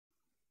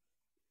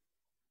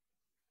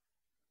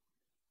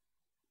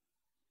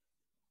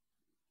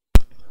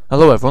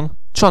Hello everyone,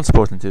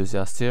 transport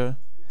enthusiast here,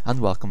 and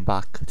welcome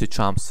back to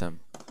Tramsim.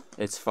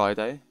 It's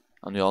Friday,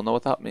 and we all know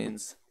what that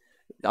means.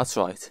 That's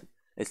right,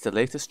 it's the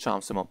latest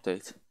Tramsim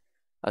update.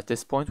 At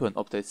this point we're in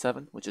update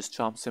 7, which is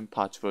Tramsim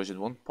patch version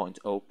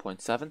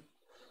 1.0.7.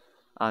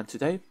 And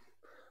today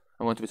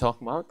I'm going to be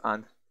talking about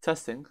and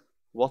testing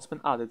what's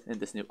been added in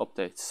this new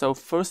update. So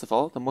first of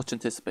all, the much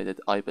anticipated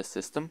Ibis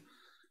system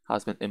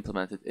has been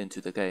implemented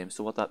into the game.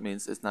 So what that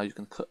means is now you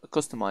can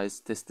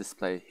customize this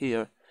display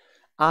here,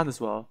 and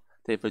as well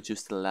they've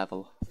reduced the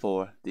level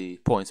for the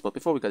points. But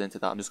before we get into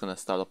that, I'm just going to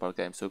start up our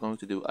game. So we're going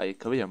to do a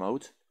career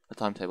mode, a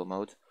timetable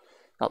mode.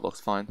 That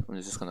looks fine. I'm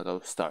just going to go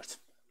start.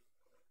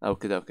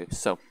 Okay.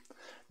 So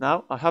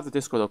now I have the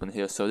Discord open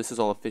here. So this is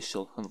all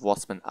official of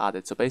what's been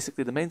added. So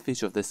basically the main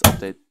feature of this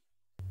update.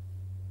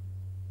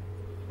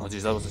 Oh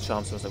geez, that was a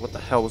charm. So I was like, what the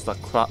hell was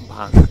that crap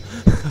bang?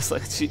 I was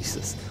like,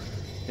 Jesus.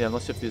 Yeah, I'm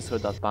not sure if you just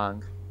heard that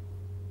bang.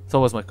 So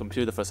was my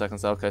computer for a second.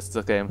 So okay, it's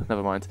the game.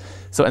 Never mind.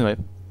 So anyway.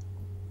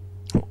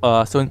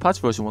 So in patch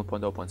version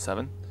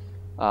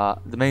 1.0.7,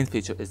 the main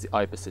feature is the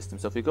Ibis system.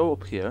 So if we go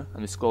up here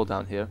and we scroll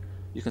down here,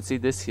 you can see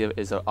this here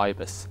is our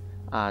Ibis,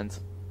 and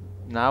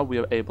now we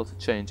are able to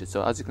change it.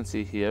 So as you can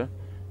see here,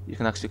 you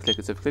can actually click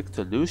it. So if we click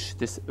to Lush,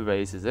 this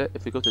erases it.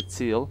 If we go to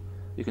Teal,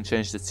 you can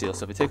change the Teal.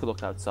 So if we take a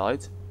look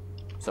outside,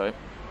 sorry,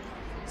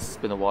 it's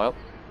been a while.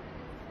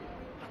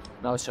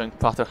 Now it's showing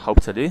Prater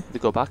Hauptallee. If we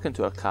go back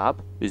into our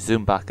cab, we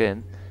zoom back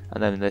in,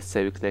 and then let's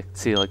say we click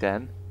Teal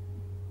again.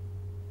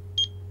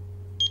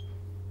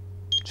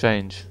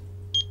 Change.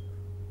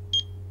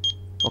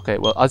 Okay,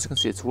 well as you can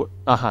see it's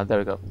there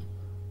we go.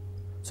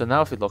 So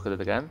now if we look at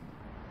it again,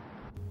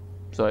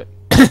 sorry,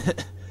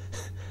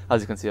 as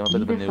you can see I'm a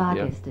bit of a noob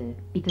here.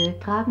 Bitte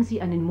tragen Sie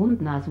einen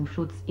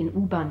Mund-Nasenschutz in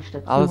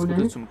U-Bahn-Stationen, Alles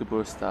Gute zum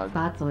Geburtstag.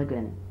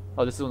 Fahrzeugen.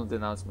 Oh, this is one of the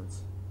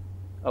announcements.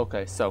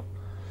 Okay, so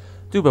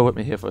do bear with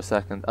me here for a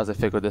second as I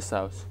figure this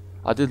out.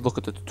 I did look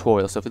at the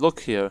tutorial, so if you look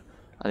here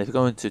and if you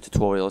go into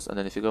tutorials and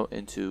then if you go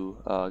into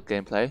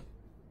gameplay.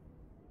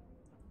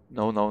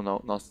 No,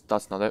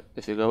 that's not it.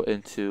 If you go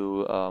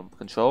into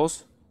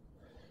controls,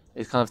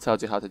 it kind of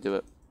tells you how to do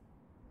it.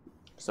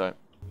 Sorry,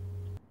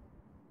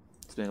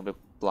 it's being a bit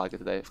blaggy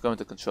today. If you go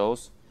into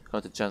controls, go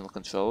into general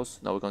controls.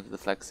 Now we're going to the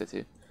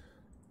Flexity,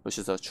 which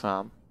is our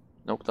tram.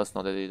 Nope, that's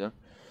not it either.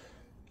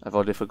 I've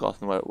already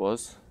forgotten where it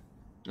was.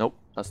 Nope,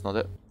 that's not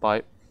it.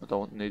 Bye, I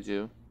don't need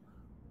you.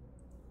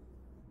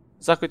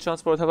 Zachary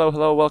Transport,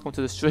 hello, welcome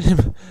to the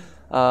stream.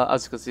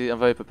 As you can see, I'm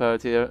very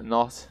prepared here.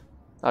 Not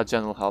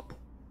general help.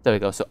 There we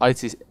go. So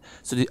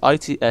the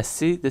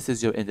ITSC, this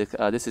is your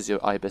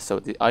Ibis. So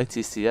the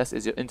ITCS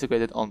is your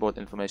Integrated Onboard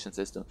Information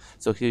System.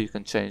 So here you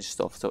can change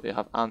stuff. So you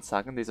have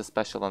Ansagen, these are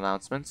special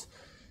announcements.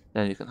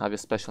 Then you can have your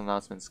special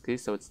announcements key.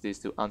 So it's these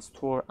two, Ans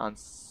Tor,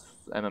 Ans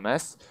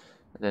MMS.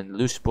 And then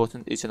Lush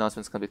button, each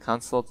announcement can be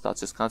cancelled.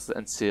 That's just cancel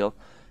and seal.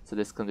 So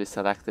this can be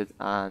selected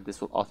and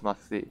this will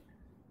automatically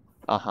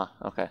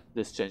okay.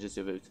 This changes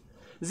your route.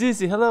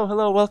 Zizi,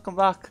 hello, welcome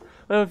back.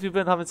 Where have you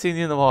been? Haven't seen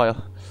you in a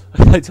while.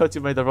 I thought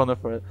you made a runner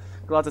for it.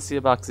 Glad to see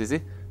you back,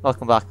 Zizi.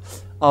 Welcome back.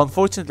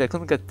 Unfortunately, I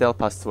couldn't get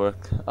Delpas to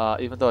work,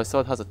 even though I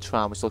saw it has a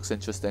tram, which looks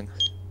interesting.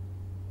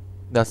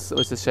 It's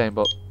a shame,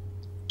 but...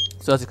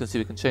 So as you can see,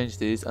 we can change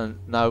these, and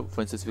now,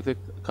 for instance, we click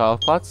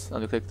Karlplatz,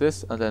 and we click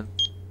this, and then...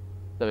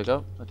 There we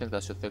go. I think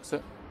that should fix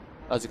it.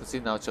 As you can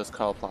see, now it shows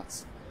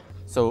Karlplatz.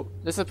 So,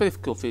 this is a pretty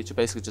cool feature.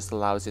 Basically, just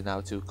allows you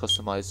now to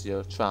customize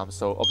your tram.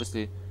 So,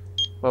 obviously...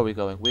 Where are we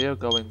going? We are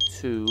going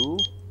to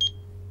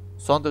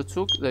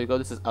Sonderzug. There you go.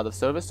 This is out of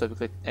service. So if you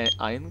click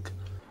Eing,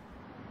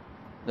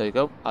 there you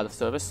go, out of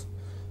service.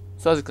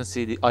 So as you can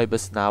see, the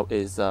Ibis now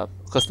is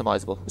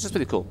customizable, which is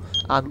pretty cool.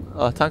 And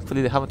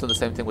thankfully, they haven't done the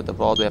same thing with the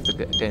rod. We have to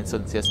gain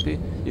certain TSP.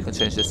 You can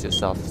change this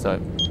yourself. So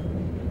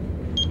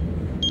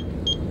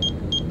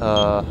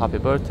happy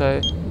birthday.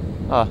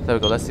 There we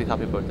go. Let's see.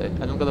 Happy birthday.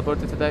 Anyone got a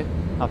birthday today?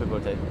 Happy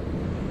birthday.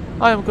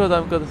 I am good.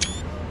 I'm good.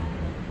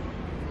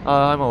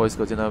 I'm always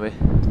good, you know me.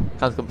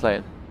 Can't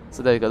complain.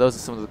 So there you go, those are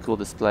some of the cool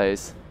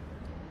displays.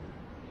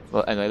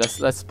 Well anyway,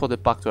 let's put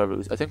it back to our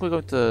route. I think we're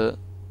going to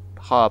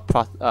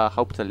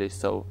Hauptallee,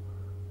 so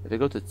if we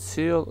go to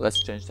Ziel, let's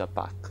change that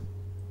back.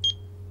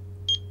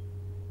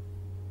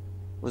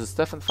 Was it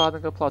Stefan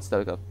Fadinger plots? There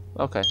we go.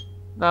 Okay.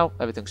 Now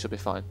everything should be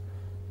fine.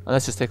 And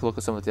let's just take a look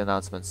at some of the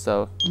announcements.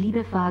 So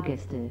Liebe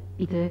Fahrgäste,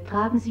 bitte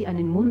tragen Sie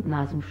einen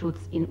Mund-Nasenschutz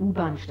in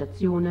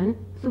U-Bahn-Stationen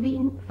sowie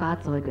in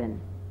Fahrzeugen.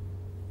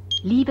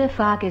 Liebe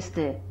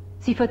Fahrgäste,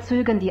 Sie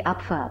verzögern die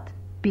Abfahrt.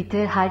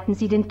 Bitte halten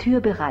Sie den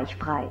Türbereich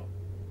frei.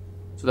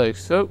 So there you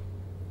go.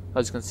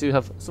 As you can see, we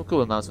have some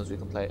cool announcements we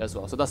can play as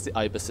well. So that's the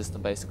Ibis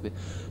system basically.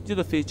 The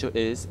other feature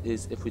is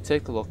if we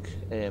take a look,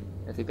 if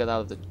we get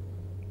out of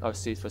our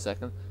seat for a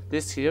second,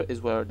 this here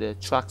is where the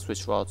track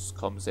switch rods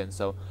comes in.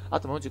 So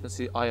at the moment you can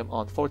see I am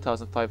on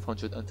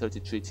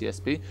 4,533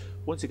 TSP.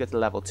 Once you get to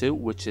level 2,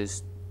 which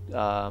is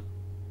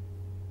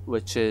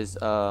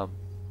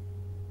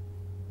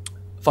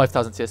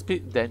 5,000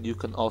 TSP, then you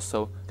can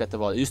also get the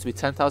rod. It used to be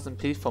 10,000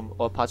 P from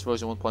patch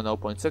version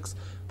 1.0.6,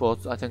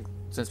 but I think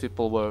since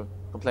people were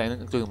complaining,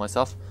 including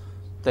myself,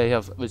 they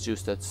have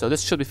reduced it. So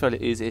this should be fairly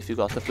easy if you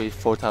got the free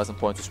 4,000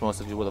 points, which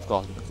most of you will have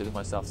gotten, including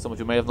myself. Some of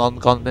you may have not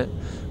gotten it,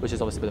 which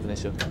is obviously a bit of an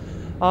issue.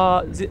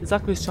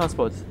 Zachary's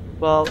transport.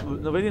 Well,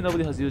 really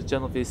nobody has used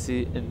General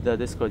VC in the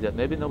Discord yet.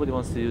 Maybe nobody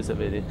wants to use it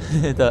really.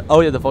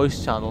 Oh yeah, the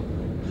voice channel.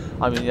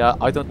 I mean, yeah,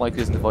 I don't like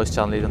using the voice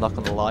channel either, not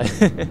gonna lie.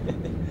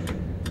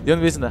 The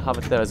only reason I have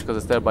it there is because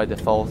it's there by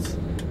default.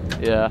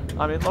 Yeah,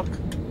 I mean, look,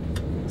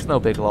 it's no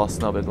big loss,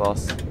 no big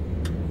loss.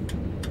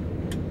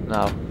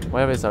 Now,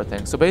 where is our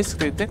thing? So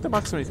basically, I think the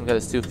maximum you can get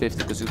is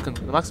 250, because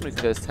the maximum you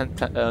can get is 10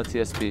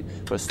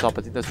 TSP per stop.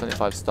 I think there's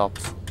 25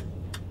 stops.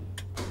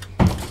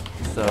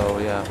 So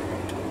yeah.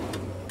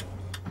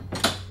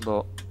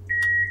 But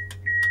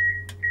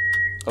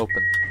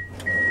open.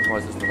 Why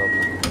is this not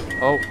open?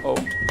 Oh,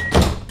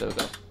 there we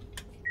go.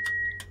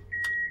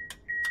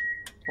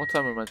 What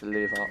time are we meant to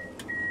leave at?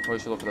 Or you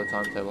should look at the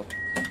timetable.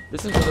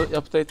 This is the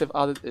update they've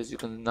added, is you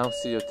can now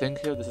see your thing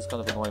here. This is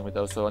kind of annoying me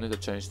though, so I need to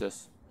change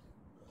this.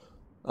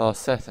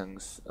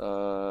 Settings.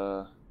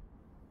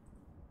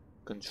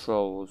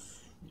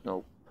 Controls.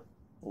 Nope.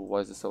 Why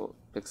is this so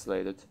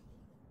pixelated?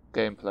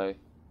 Gameplay.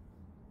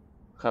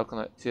 How can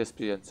I...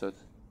 TSP entered.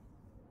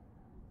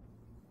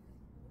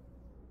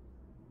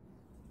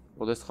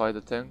 Will this hide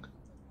the thing?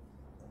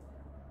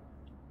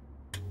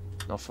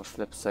 No, for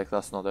flip's sake,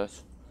 that's not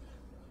it.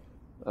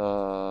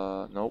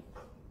 Nope.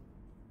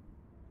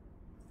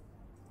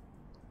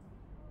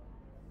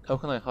 How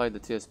can I hide the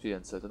TSP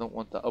insert? I don't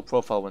want that. Oh,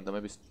 profile window,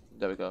 maybe.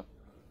 There we go.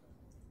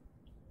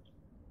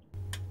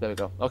 There we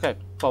go. Okay,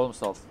 problem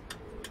solved.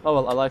 Oh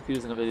well, I like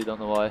using it, really don't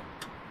know why.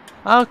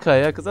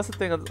 Okay, yeah, because that's the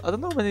thing. I don't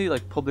know many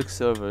like public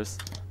servers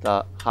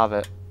that have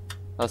it.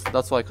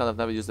 That's why I kind of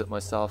never used it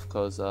myself,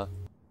 because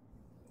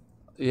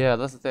yeah,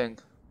 that's the thing.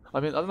 I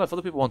mean, I don't know if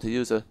other people want to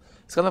use it.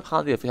 It's kind of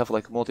handy if you have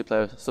like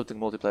multiplayer, something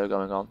multiplayer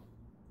going on.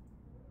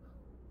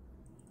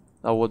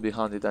 That would be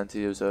handy then to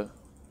use it.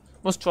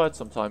 Must try it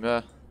sometime,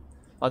 yeah.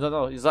 I don't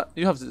know. Is that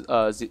you have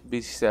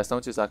BCS,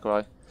 don't you,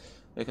 Zachary?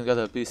 You can get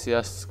a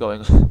BCS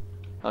going,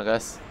 I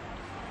guess.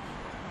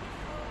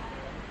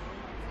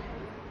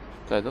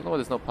 Okay, I don't know why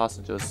there's no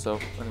passengers. So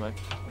anyway,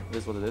 it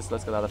is what it is.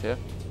 Let's get out of here.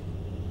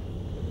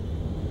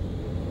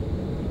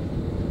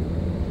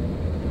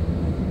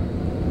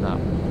 Now,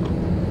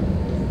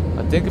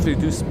 I think if we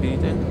do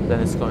speeding, then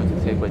it's going to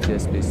take away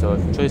TSP. So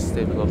if choice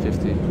stay below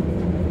 50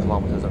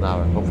 kilometers an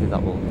hour, hopefully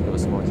that will give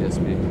us more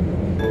TSP.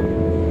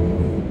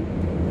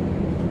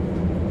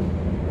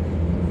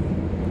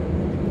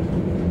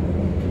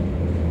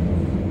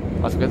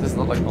 I forget this is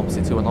not like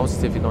Omsi 2, and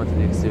obviously if you go into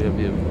the exterior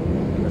view,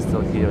 you can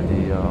still hear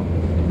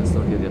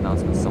the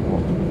announcements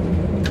somewhat.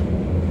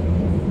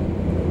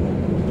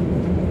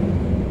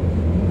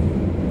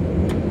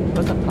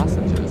 Where's the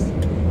passengers?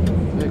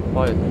 It's very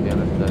quiet at the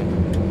end of the day.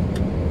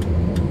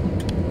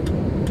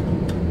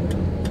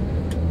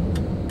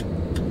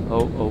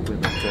 Oh, we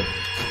missed it.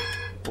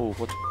 Oh,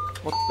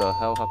 what the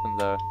hell happened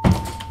there?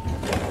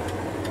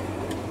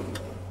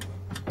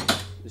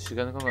 Is she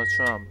gonna come on a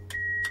tram?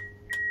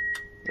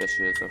 Yes,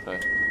 she is, okay.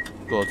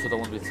 Good, so that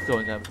won't be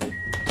going empty.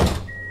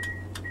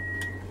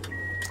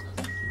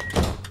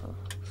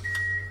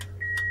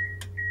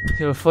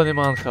 You're a funny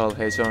man, Carl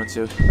H, aren't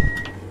you?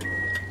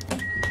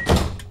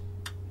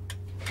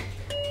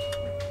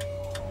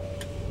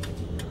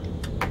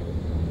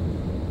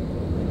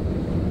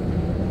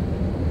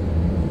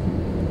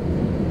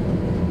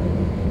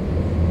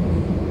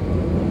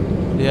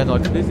 Yeah, no, I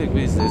completely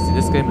agree with this.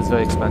 This game is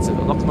very expensive.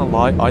 I'm not gonna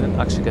lie, I didn't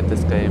actually get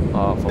this game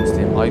from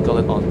Steam. I got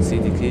it on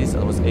CD keys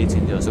and it was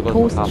 18 euros, so I got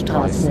it for half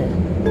price.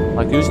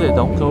 Like, usually I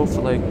don't go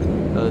for like,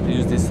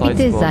 use these sites,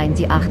 Bitte but seien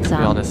Sie to be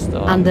achtsam. honest,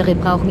 Andere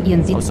brauchen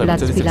Ihren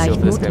Sitzplatz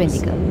vielleicht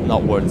notwendiger.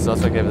 Not worth it, so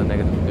that's why I gave it a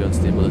negative review on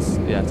Steam, but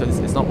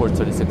it's not worth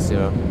 36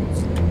 euro.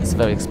 It's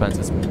very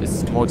expensive.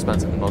 It's more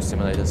expensive than most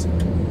simulators.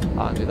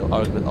 And you know,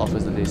 Argument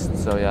offers the least,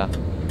 so yeah.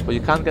 But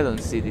you can get it on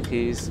CD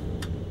keys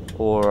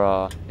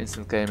or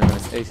instant gaming, and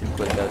it's 18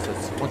 quid there, so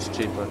it's much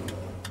cheaper.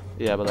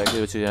 Yeah, but I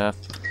agree with you, yeah.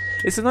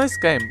 It's a nice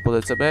game, but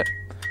it's a bit,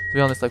 to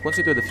be honest, like once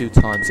you do it a few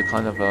times, it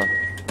kind of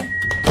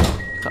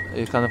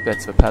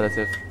gets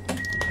repetitive.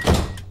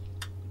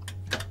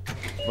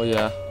 But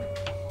yeah,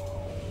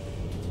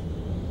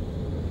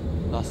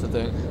 that's the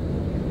thing.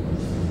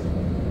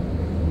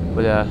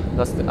 But yeah,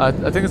 I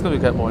think it's going to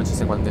get more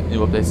interesting when the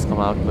new updates come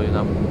out, but you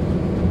know,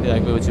 yeah, I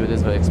agree with you, it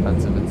is very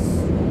expensive, it's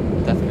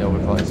definitely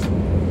overpriced.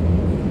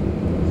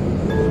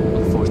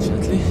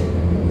 Unfortunately.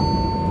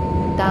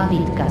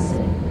 Davidgasse.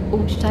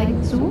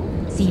 Umsteigen zu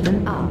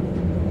 7a.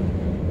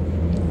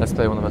 Let's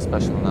play one of our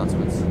special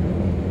announcements.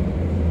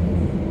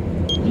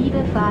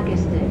 Liebe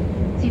Fahrgäste,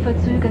 Sie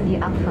verzögern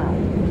die Abfahrt.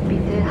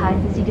 Bitte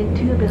halten Sie den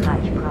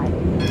Türbereich frei.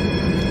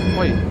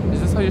 Wait, is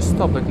this how you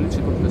stop? Like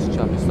literally look at this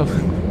chap, you stop.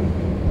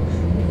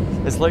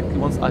 It's like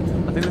once I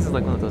think this is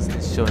like one of those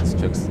insurance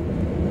tricks.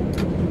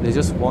 They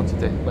just want you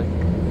to like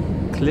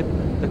clip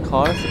the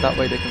car so that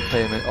way they can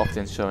claim it off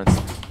the insurance,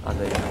 and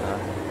they can.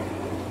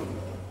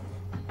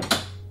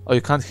 Oh,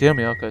 you can't hear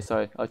me? Okay,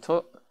 sorry. I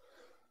thought.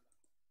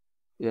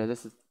 Yeah,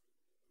 this is.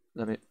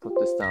 Let me put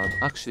this down.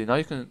 Actually, now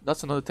you can.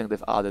 That's another thing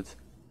they've added.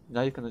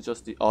 now you can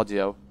adjust the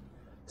audio.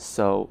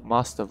 So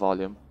master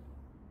volume.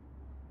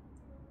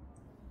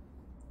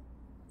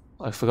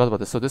 I forgot about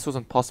this. So this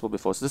wasn't possible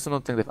before. So this is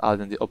another thing they've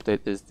added in the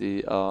update is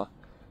the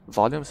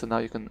volume. So now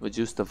you can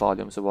reduce the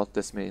volume. So what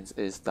this means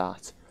is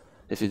that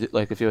if you do,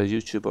 like if you're a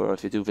YouTuber or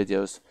if you do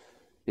videos,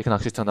 you can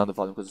actually turn down the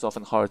volume because it's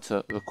often hard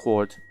to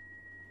record.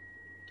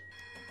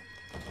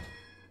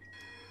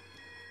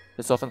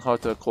 It's often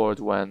hard to record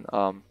when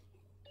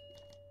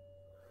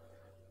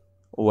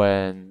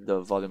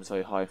the volume is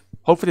very high.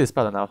 Hopefully it's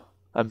better now.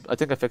 I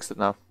think I fixed it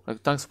now.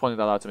 Thanks for pointing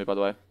that out to me, by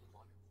the way.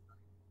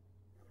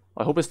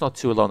 I hope it's not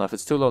too low now. If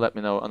it's too low, let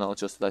me know and I'll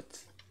just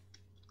let...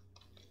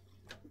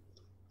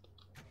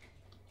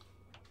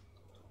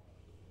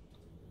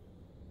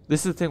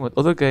 This is the thing with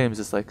other games,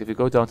 it's like if you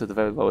go down to the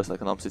very lowest,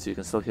 like an opposite, you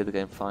can still hear the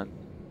game fine.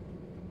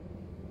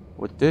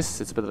 With this,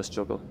 it's a bit of a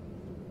struggle.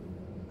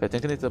 Okay, I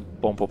think I need to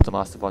bump up the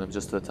master volume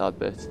just a tad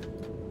bit.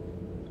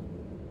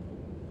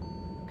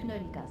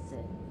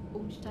 Knöllgasse.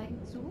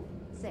 Umsteigen zu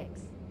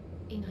 6.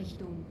 In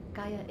Richtung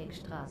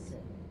Geiereckstraße.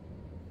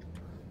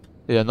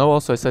 Yeah, no,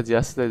 also I said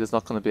yesterday there's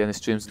not going to be any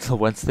streams until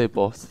Wednesday,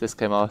 but this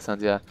came out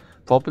and yeah,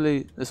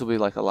 probably this will be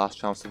like a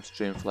last Tramsim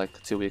stream for like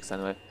 2 weeks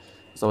anyway.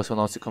 So when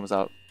Odyssey comes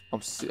out,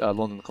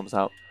 London comes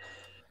out,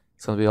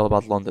 it's going to be all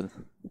about London.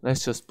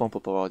 Let's just bump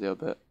up our audio a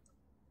bit.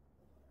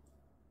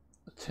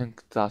 I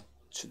think that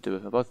should do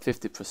it, about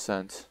 50%.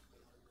 Going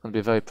to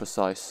be very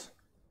precise.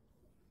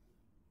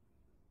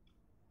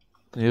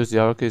 Can you use the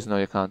arrow keys? No,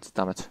 you can't,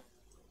 damn it.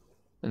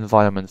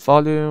 Environment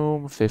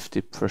volume,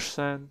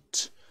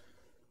 50%.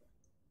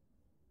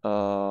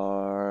 Okie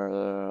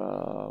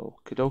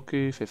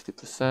dokie,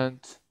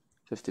 50%,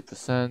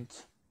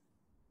 50%,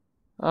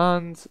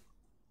 and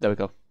there we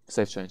go,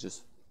 save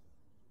changes.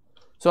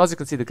 So as you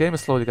can see, the game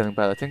is slowly getting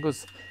better. I think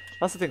that's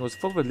the thing, it was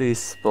full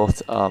release,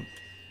 but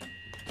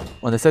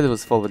when they said it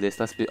was full release,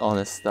 let's be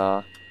honest,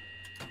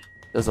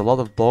 there's a lot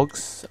of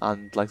bugs,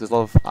 and like there's a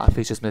lot of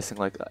features missing,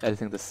 like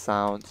editing the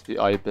sound, the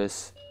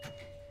Ibis,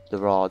 the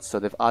rods, so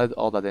they've added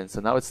all that in, so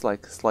now it's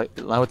like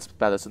now it's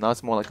better, so now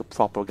it's more like a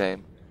proper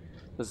game.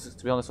 Because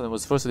to be honest, when it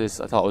was first released,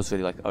 I thought it was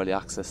really like early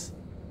access.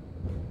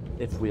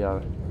 If we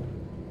are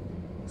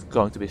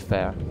going to be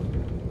fair.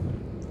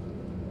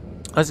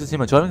 As you can see,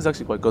 my driving is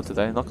actually quite good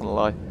today, not gonna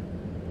lie.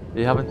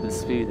 We haven't been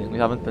speeding, we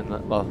haven't been,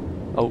 well,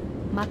 oh,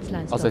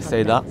 as I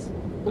say that,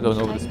 we're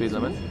going over the speed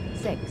limit.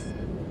 6,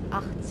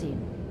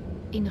 18.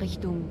 In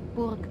Richtung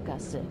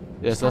Burggasse.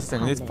 Yeah, so that's the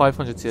thing, we need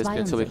 500 TSP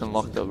until we can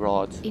lock the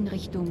rod, In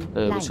Richtung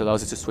which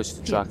allows you to switch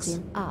the tracks.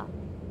 14a.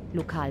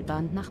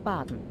 Lokalbahn nach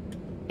Baden.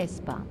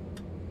 S-Bahn.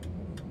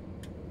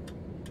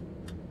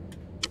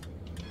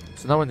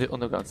 So now in the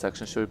underground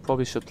section, we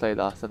probably should play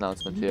that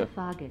announcement here.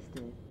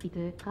 Fahrgäste,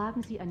 bitte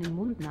tragen Sie einen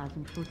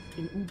Mund-Nasenschutz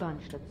in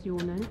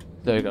U-Bahn-Stationen.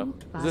 There you go.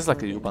 This is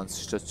like a U-Bahn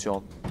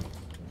station.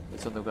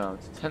 It's underground.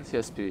 10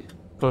 TSP.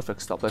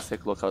 Perfect stop. Let's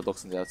take a look how it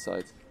looks on the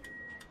outside.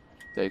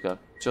 There you go.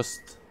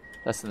 Just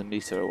less than a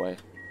meter away.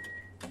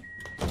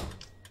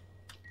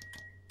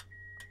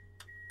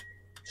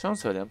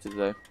 Sounds very empty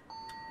today.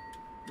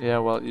 Yeah,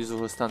 well, usually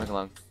we're standing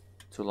along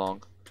too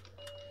long.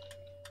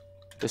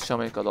 This shall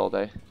make it all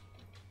day.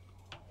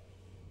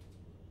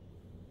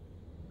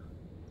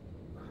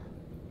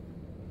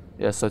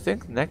 Yeah, so I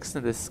think next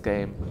in this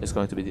game is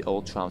going to be the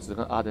old trams. They're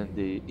going to add in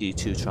the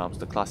E2 trams,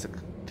 the classic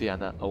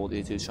Vienna old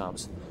E2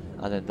 trams.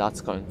 And then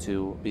that's going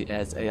to be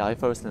as AI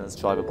first and as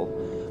drivable.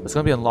 But it's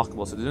going to be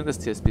unlockable, so they're doing this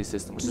TSP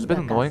system, which is a bit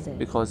annoying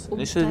because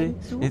initially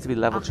you need to be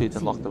level 3 to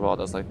unlock the rod.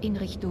 I was like,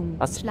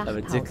 that's a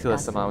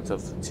ridiculous amount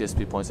of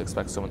TSP points to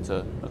expect someone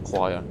to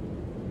acquire.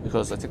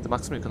 Because I think the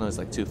maximum you can earn is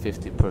like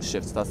 250 per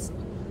shift, so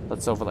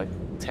that's over like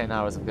 10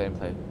 hours of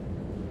gameplay.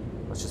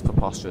 That's just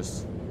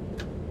preposterous.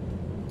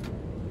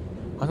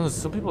 I know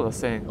some people are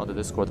saying on the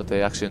Discord that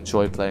they actually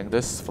enjoy playing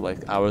this for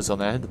like hours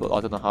on end, but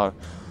I don't know how.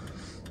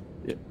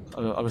 Yeah,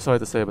 I'm sorry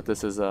to say, but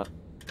this is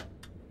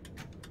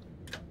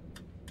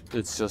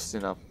it's just, you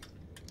know,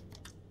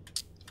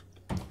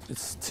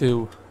 it's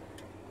too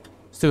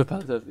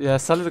repetitive. Yeah,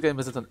 sadly the game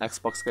isn't an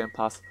Xbox Game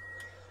Pass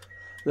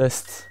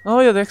list. Oh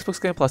yeah, the Xbox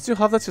Game Pass. Do you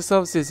have that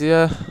yourself, CZ?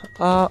 Yeah.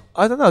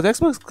 I don't know. The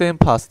Xbox Game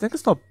Pass, I think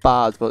it's not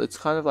bad, but it's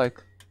kind of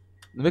like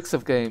the mix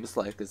of games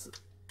like is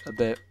a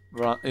bit,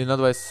 in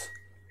other ways,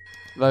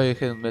 very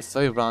hit and miss,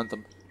 very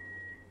random.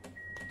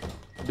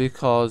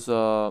 Because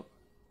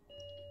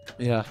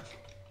yeah.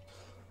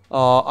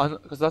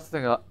 Because that's the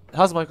thing. It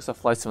has Microsoft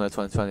Flight Simulator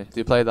 2020. Do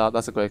you play that?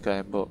 That's a great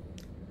game, but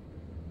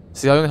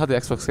see, I only had the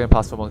Xbox Game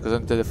Pass for one because I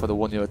did it for the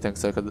 1 year thing,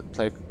 so I could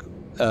play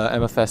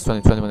MFS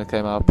 2020 when it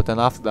came out. But then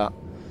after that,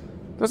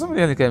 there wasn't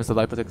really any games that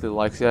I particularly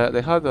liked. Yeah,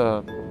 they had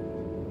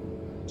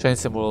Chain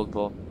Sim World,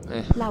 but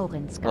not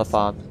a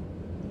fan.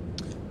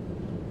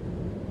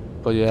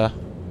 But yeah.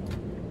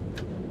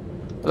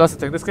 But that's the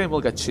thing, this game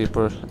will get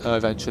cheaper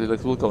eventually, like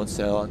it will go on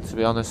sale, and to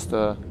be honest,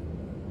 I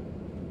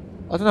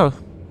don't know,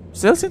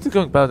 sales seem to be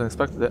going better than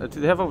expected.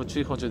 They have over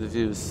 300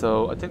 reviews,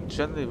 so I think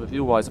generally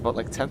review-wise about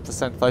like 10%,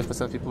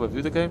 5% of people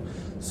review the game,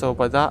 so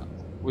by that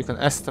we can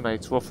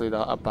estimate roughly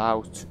that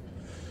about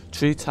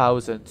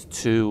 3,000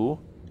 to,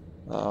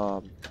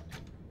 oh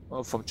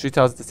from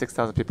 3,000 to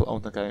 6,000 people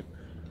own the game.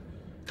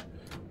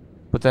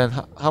 But then,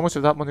 how much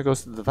of that money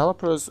goes to the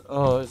developers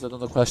is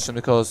another question,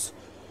 because,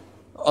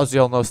 as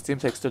you all know, Steam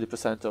takes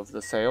 30% of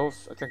the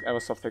sales. I think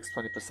Eversoft takes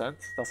 20%,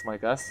 that's my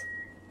guess.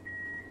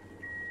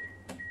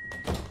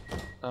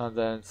 And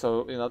then,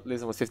 so, you know, that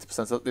leaves them with 50%,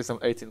 so that leaves them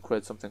 18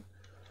 quid something.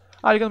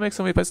 Ah, you're gonna make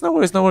some repaints? No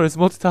worries,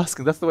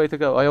 multitasking, that's the way to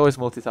go. I always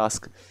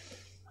multitask.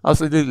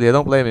 Absolutely, I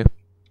don't blame you.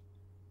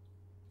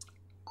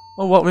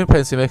 Oh, what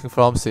repaints are you making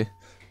for Tramsim?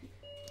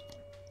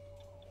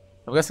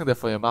 I'm guessing they're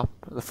for your map,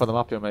 for the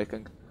map you're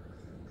making.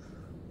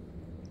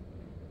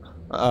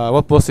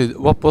 What bus are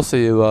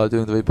you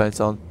doing the repaints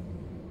on?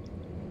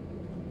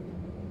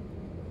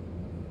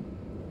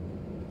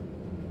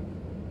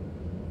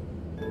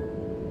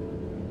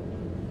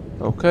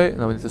 Okay,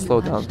 now we need to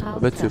slow down a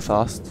bit too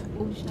fast.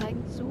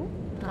 Umsteigen zu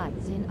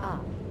 13a.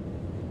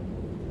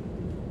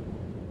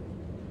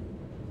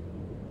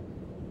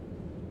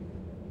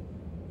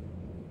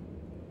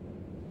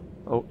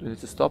 Oh, you need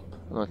to stop?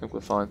 No, I think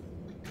we're fine.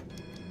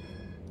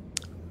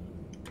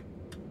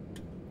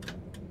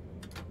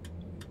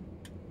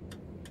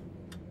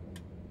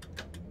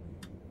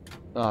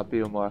 Ah,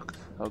 Biomarkt.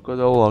 A good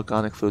old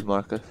organic food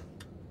market.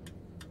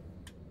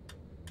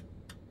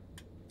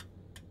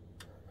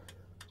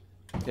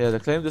 Yeah, they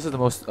claim this is the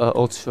most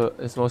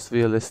most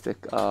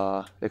realistic.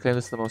 They claim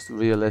this is the most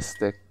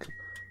realistic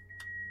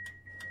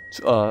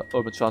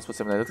urban transport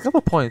simulator. They have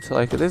a point.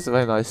 Like, it is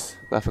very nice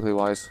graphically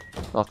wise.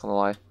 Not gonna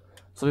lie.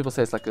 Some people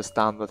say it's like a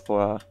standard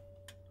for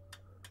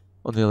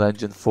Unreal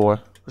Engine 4,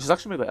 which is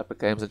actually made by Epic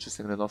Games.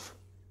 Interestingly enough,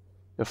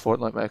 your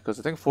Fortnite makers.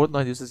 I think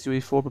Fortnite uses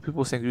UE4, but people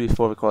were saying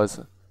UE4 requires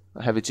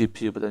a heavy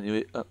GPU, but then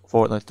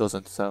Fortnite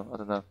doesn't. So I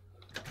don't know.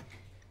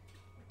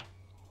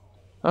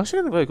 I'm actually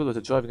getting very good with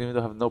the driving, even though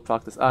I have no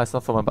practice. Ah, it's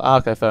not for my...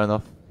 okay, fair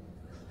enough.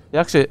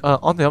 Yeah, actually,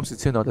 on the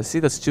MC2 note, I see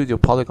that Studio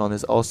Polygon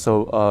is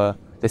also...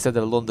 they said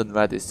they're London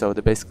ready, so they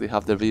basically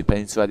have the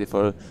repaints ready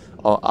for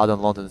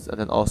add-on Londons, and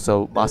then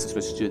also Master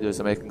Switch Studios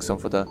are making some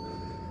for the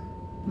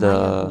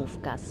oh,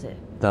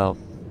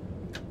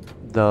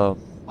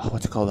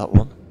 what do you call that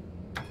one?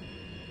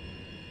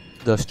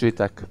 The Street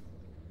Deck.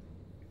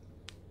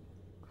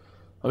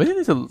 I really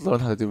need to learn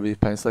how to do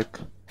repaints. Like,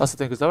 that's the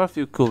thing, because there are a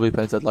few cool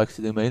repaints I'd like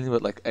to do, mainly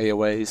with like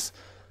AOAs,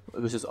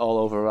 which is all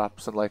over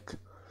wraps and like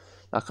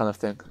that kind of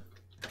thing.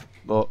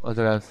 But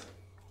again,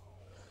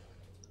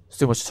 it's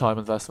too much time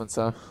investment.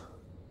 So,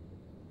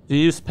 do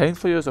you use Paint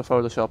for yours or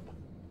Photoshop?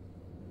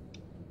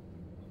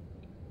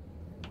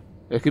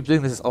 I keep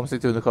doing this. Obviously,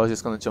 doing the car is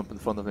just gonna jump in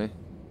front of me.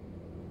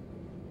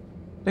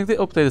 I think they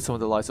updated some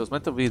of the lights. I was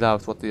meant to read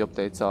out what the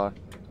updates are,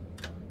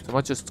 so I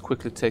might just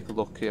quickly take a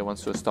look here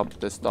once we're stopped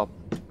at this stop.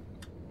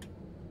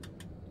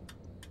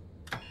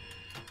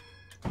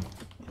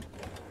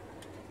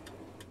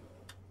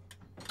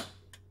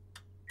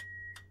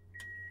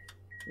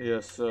 Yeah,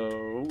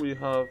 so we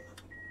have...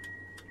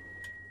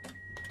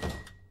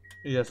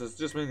 yes, it's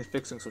just mainly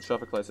fixing some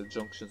traffic lights at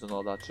junctions and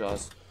all that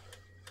jazz.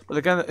 But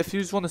again, if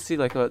you just want to see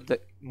like a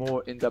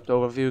more in-depth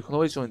overview, you can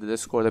always join the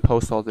Discord. They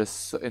post all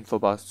this info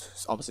about,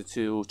 obviously,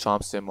 to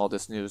Tramsim, all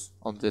this news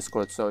on the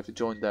Discord. So if you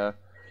join there,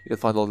 you can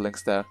find all the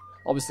links there.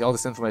 Obviously, all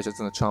this information is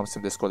in the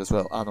Tramsim Discord as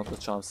well, and on the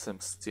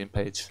Tramsim Steam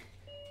page.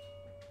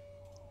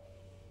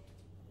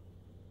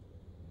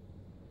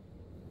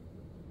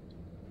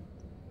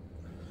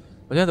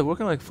 But yeah, they're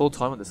working like full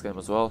time on this game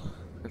as well,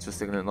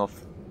 interestingly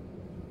enough.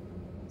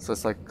 So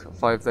it's like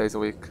 5 days a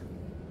week.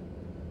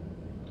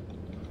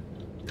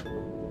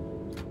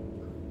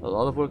 A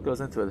lot of work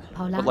goes into it.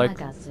 But like,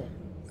 I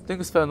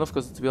think it's fair enough,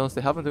 because to be honest,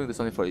 they haven't been doing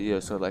this only for a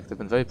year, so like they've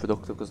been very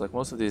productive, because like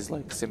most of these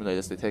like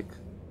simulators, they take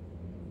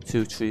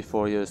 2, 3,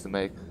 4 years to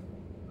make.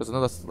 Because I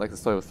know that's like the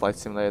story with Flight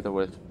Simulator,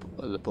 with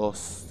the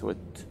bus,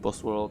 with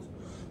Bus World,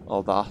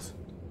 all that.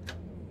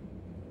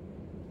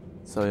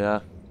 So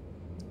yeah.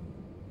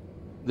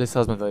 This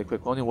has been very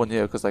quick, only 1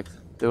 year, because like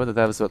they were the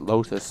devs with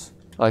Lotus.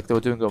 Like they were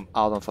doing an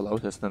add-on for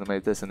Lotus, and then they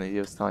made this in a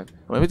year's time.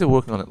 Or maybe they're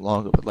working on it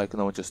longer, but like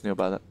no one just knew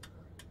about it.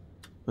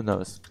 Who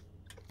knows?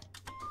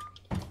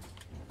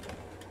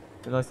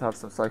 It'd be nice to have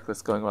some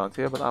cyclists going around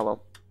here, but ah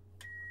well.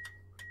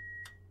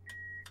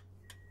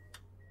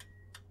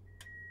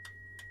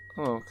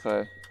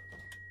 Okay.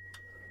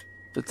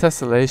 The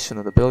tessellation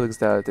of the buildings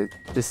there,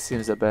 this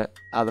seems a bit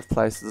out of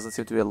place. It doesn't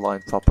seem to be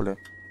aligned properly.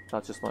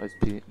 That's just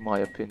my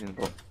opinion,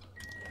 but...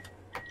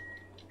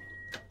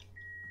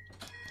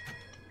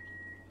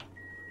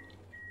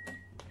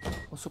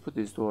 what's up with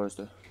these doors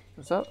there?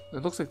 Is that...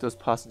 it looks like those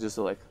passengers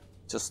are like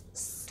just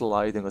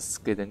sliding or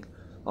skidding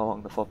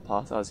along the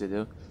footpath as you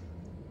do.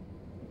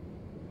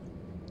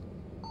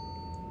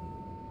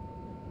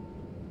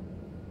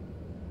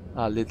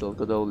 Ah, Lidl,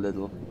 good old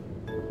Lidl.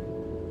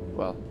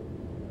 Well.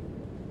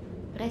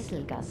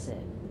 Resselgasse.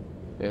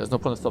 Yeah, there's no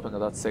point in stopping at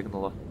that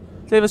signal.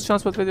 Davis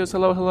Transport Videos,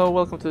 hello, hello,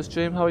 welcome to the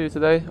stream. How are you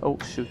today? Oh,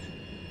 shoot.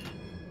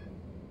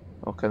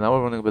 Okay, now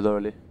we're running a bit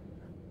early.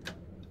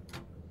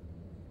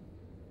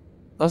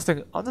 Last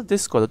thing, on the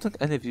Discord, I don't think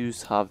any of you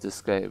have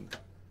this game.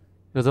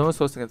 Because I'm always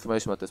posting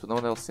information about this, but no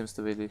one else seems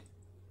to really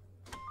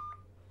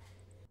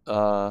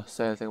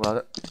say anything about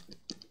it.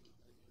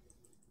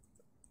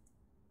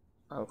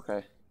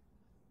 Okay.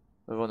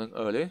 We're running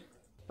early.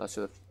 That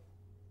should have...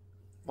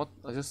 What?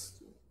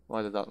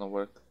 Why did that not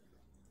work?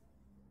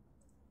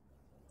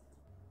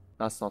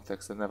 That's not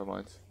fixed, never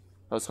mind.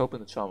 I was hoping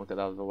the charm would get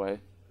out of the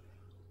way.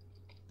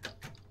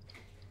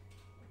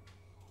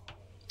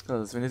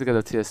 Because we need to get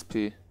a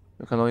TSP.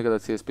 We can only get a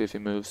TSP if he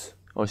moves.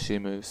 Or she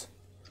moves.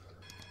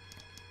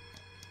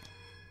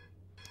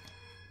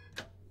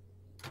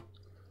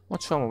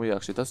 What charm are we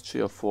actually? That's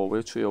 3 or 4.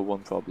 We're 3 or 1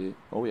 probably.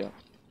 Oh yeah.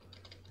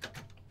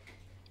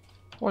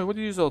 Wait, what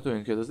are you all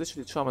doing here? There's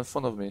literally a charm in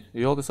front of me.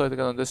 You all decided to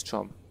get on this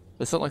charm.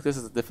 It's not like this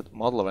is a different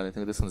model or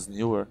anything. This one's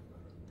newer.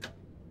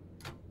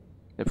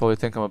 They probably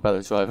think I'm a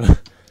better driver.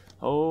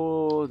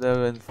 Oh,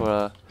 they're in for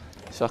a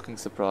shocking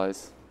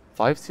surprise.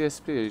 5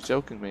 TSP? Are you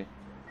joking me?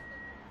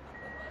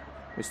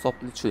 We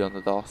stopped literally on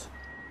the dot.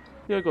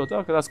 You're good.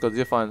 Okay, that's good.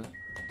 You're fine.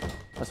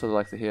 That's what I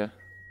like to hear.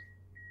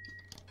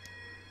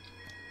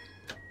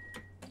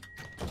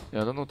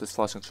 Yeah, I don't know what this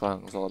flashing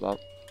triangle is all about.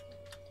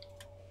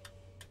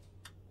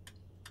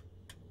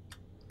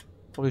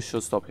 Probably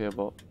should stop here,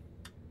 but...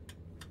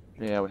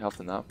 Yeah, we have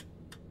to now.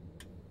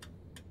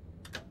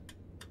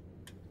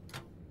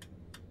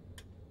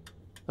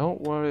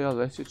 Don't worry, I'll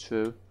let you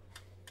through.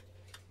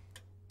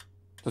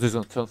 Thought he was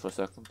gonna turn for a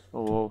second.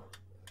 Oh, whoa.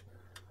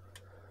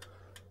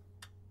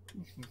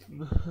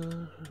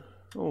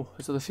 Oh,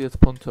 is that a Fiat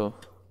Punto?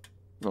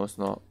 No, it's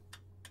not.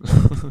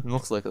 It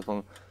looks like it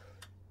from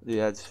the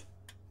edge.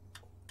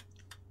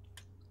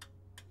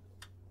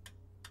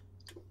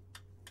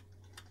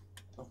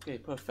 Okay,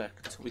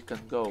 perfect. We can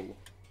go.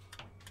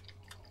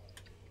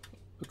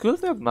 We could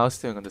have mouse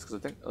steering on this because I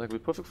think like we're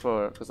perfect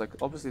for because like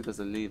obviously there's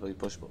a lever you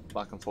push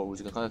back and forward.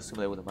 You can kind of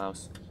simulate with a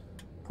mouse.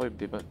 Probably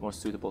be a bit more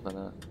suitable than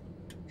a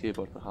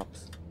keyboard,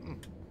 perhaps.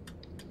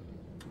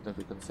 Something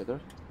we consider.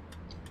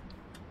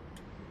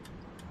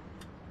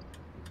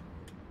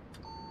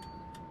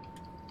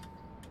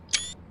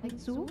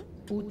 Zu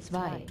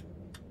U2,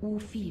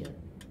 U4,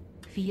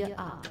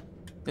 4A.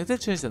 They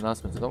did change the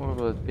announcements. I don't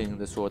remember it being in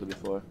this order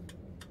before.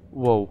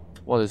 Whoa,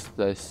 what is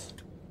this?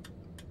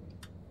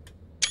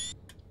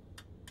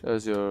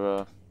 There's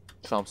your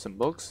Tramsim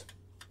bugs.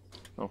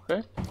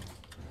 Okay.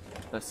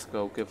 Let's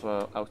go give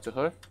out to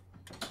her.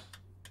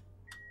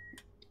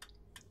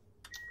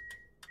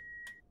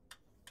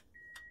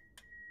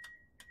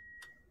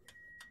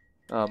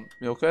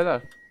 You okay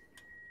there?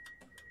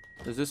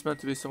 Is this meant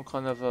to be some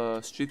kind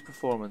of street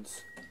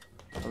performance?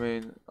 I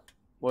mean,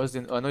 what is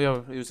the... I know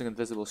you're using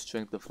invisible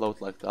string to float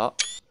like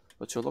that,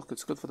 but your look,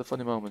 it's good for the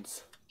funny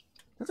moments.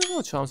 I don't know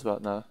what Charm's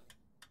about now.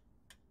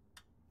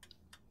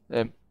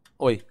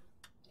 Oi,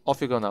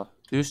 off you go now.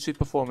 Do street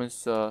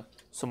performance somewhere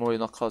where you're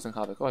not causing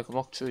havoc. Oh, I can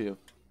walk through you.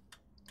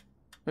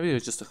 Maybe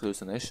it's just a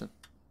hallucination.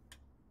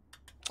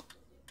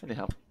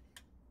 Anyhow.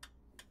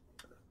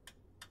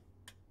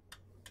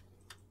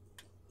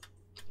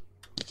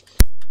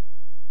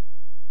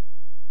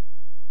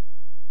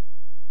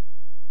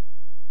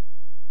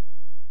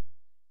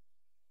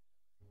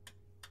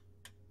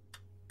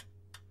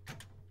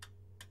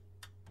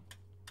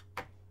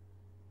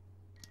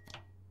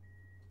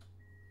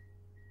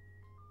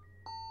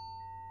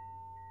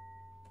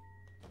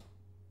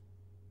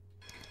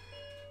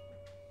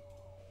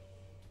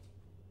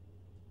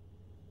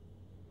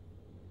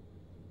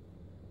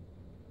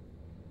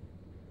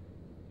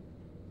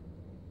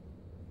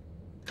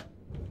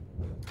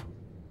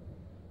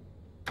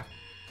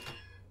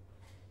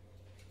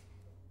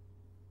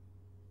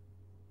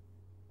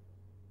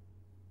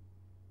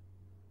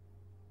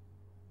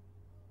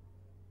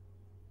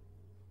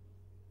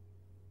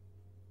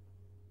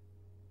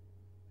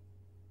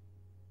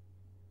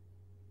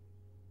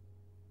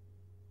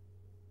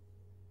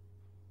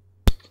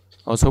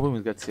 I was hoping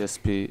we'd get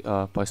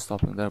CSP by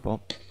stopping there,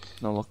 but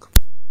no luck.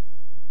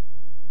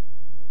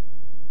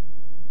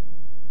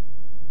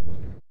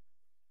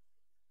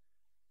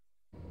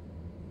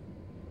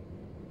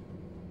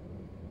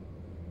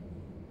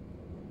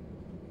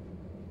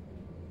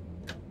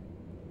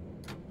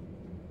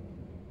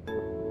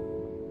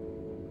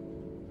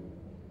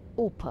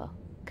 Oper,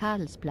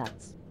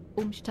 Karlsplatz.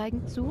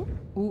 Umsteigen zu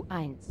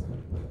U1,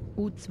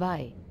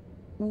 U2,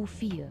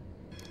 U4,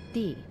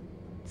 D2,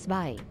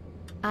 71,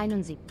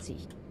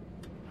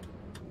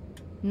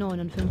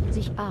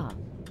 59A.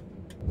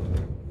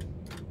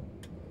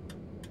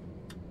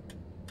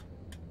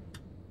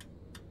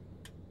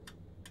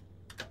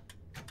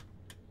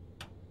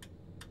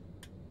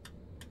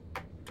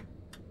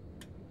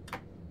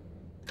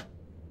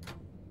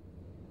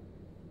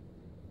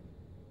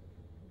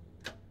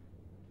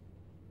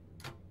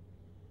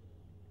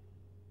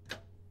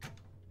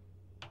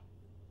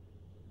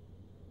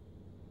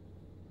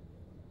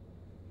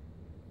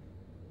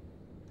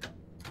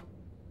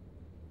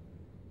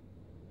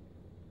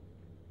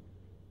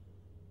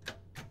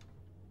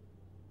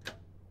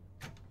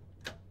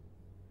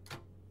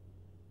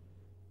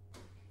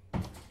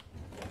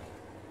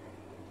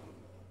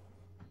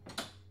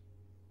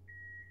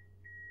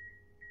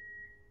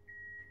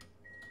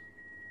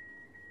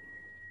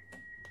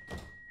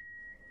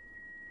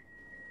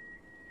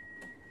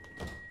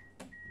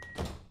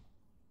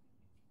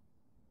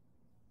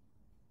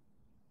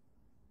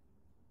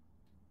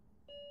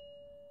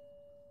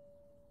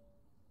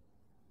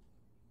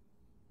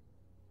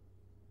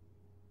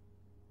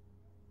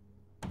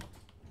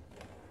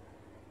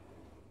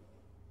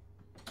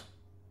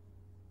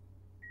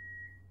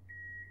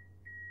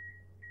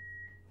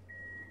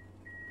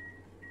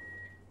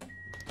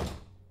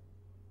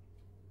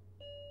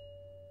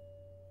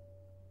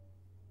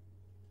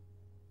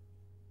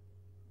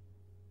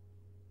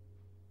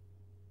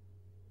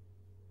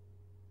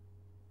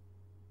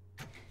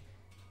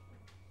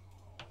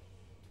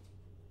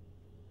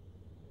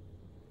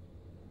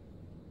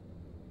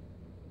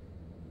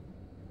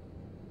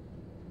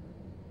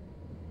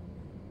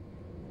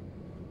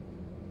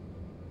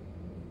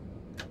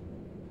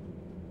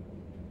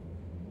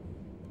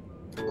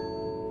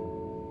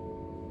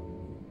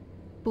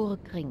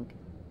 Burgring.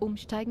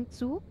 Umsteigen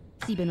zu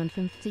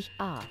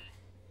 57a.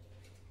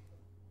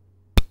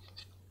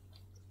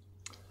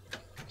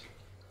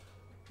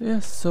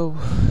 Yes, so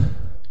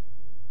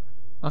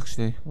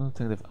actually one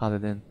thing they've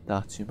added in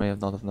that you may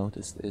have not have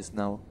noticed is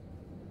now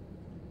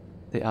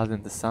they added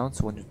in the sound,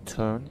 so when you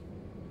turn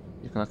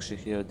you can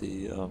actually hear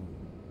the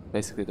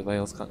basically the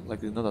rails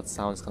like, you know, that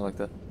sound is kind of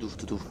like the doof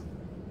to doof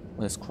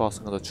when it's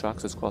crossing other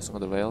tracks, it's crossing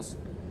other rails.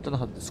 Don't know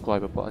how to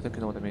describe it, but I think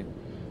you know what I mean.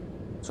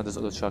 So there's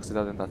other tracks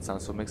that add in that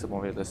sound, so it makes it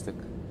more realistic.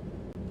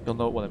 You'll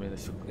know what I mean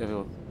if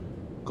you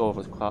go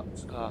over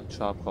the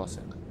tram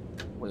crossing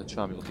with a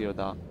tram, you'll hear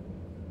that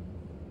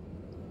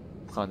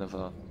kind of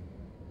a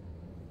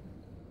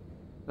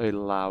very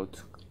loud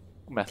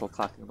metal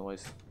clacking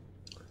noise.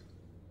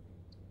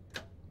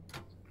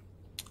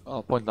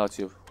 I'll point it out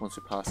to you once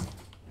we pass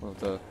one of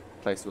the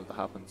places where that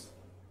happens.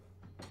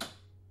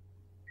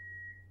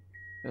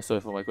 Yeah, sorry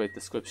for my great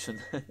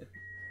description.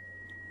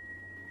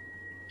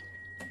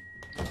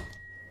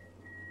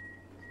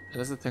 And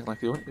that's the thing,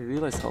 like, you don't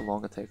realize how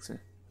long it takes to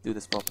do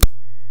this properly.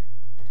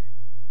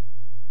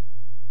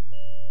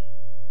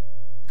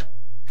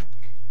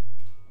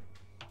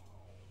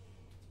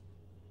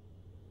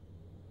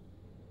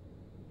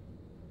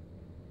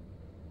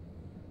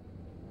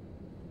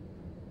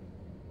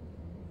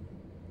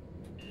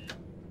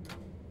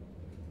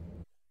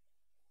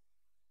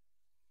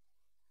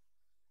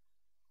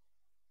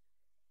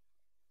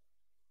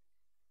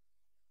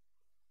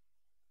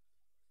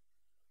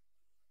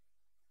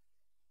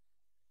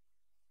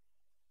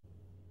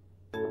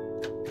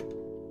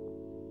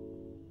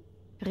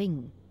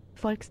 Ring.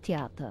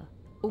 Volkstheater.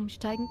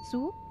 Umsteigen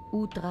zu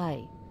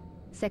U3.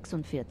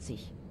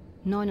 46.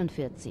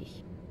 49.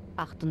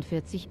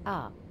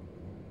 48a.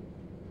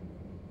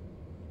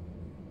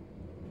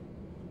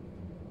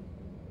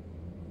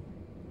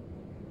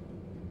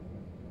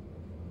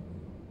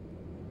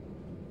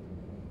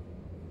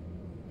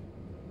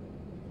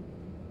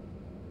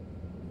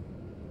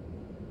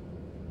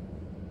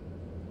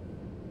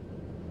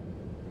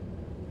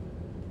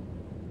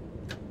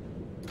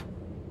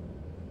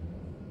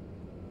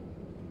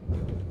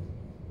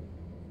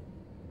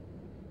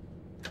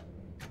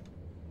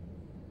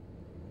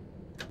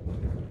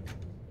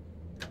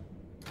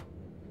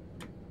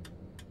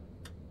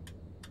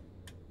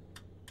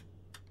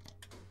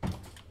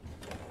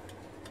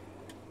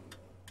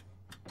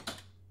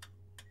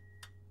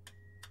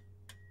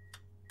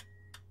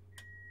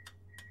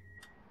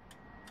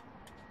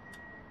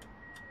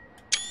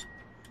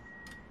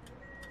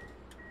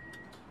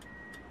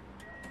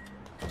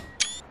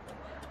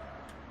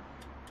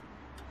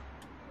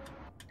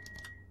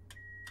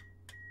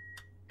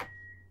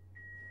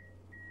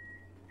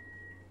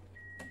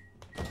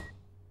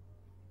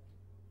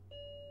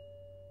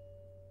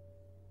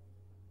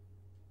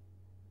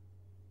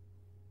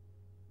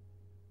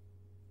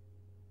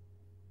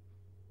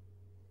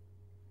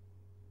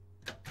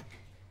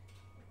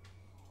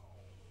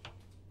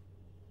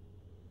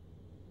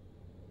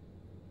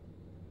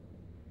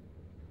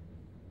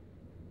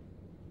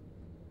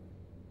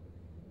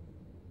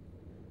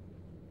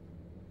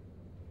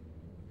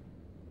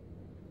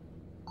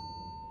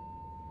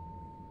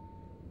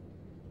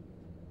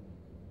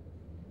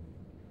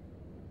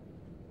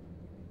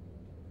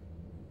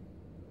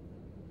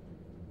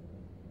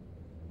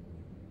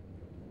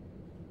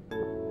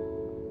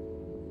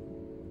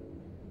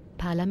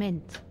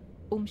 Parlament.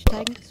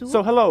 Umsteigen zu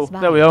So hello, 2.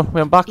 there we are.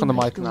 We're back on the In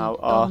mic Richtung now.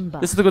 Dornbach.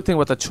 This is the good thing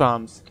with the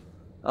trams.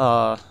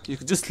 You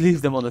can just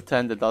leave them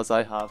unattended, as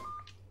I have.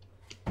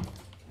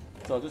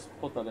 So I'll just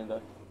put that in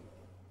there.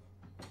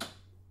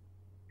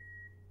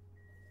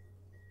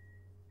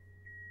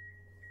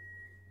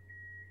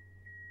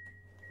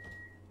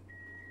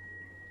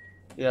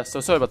 Yeah, so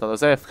sorry about that. I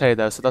was AFK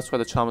there, so that's why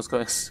the tram was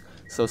going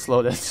so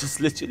slow that it just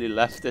literally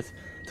left it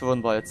to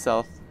run by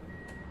itself.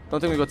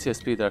 Don't think we got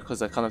TSP there,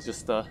 because I kind of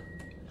just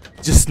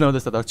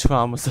noticed that our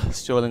tram was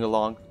strolling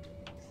along.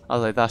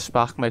 As I dash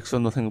back, make sure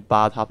nothing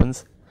bad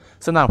happens.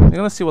 So now, you're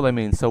going to see what I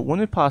mean. So when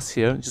we pass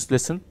here, just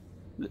listen.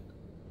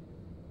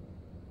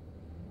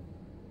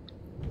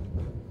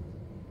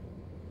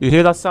 You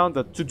hear that sound,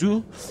 that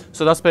to-do?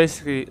 So that's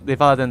basically,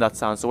 they've added in that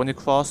sound. So when you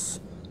cross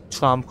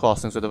tram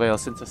crossings where the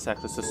rails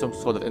intersect, there's some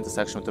sort of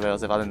intersection with the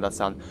rails, they've added in that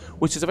sound.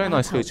 Which is a very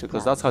nice feature,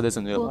 because that's how it is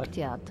in real life.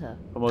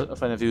 From a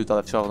friend of you that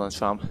I've travelled on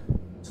tram.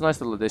 It's a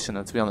nice little addition,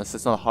 and to be honest,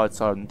 it's not a hard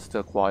sound to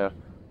acquire.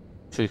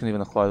 I'm sure you can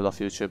even acquire it off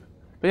YouTube.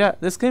 But yeah,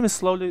 this game is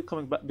slowly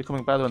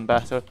becoming better and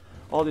better.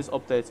 All these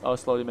updates are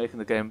slowly making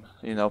the game,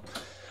 you know,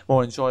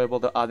 more enjoyable.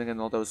 They're adding in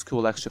all those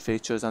cool extra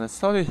features, and it's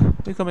slowly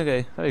becoming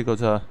a very good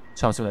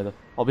tram simulator.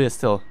 Albeit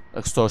still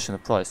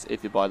extortionate price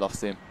if you buy it off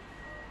Steam.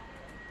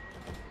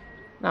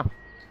 Now,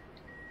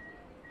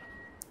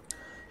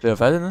 wir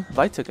werden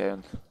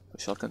weitergehen. We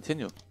shall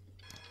continue.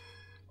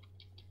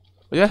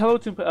 But yeah, hello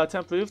to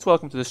Temporary.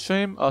 Welcome to the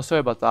stream. Sorry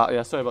about that.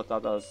 Yeah, sorry about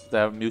that. I was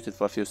there muted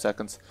for a few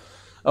seconds.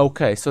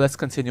 Okay, so let's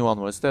continue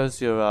onwards. There's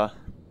your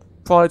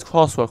Pride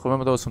crosswalk.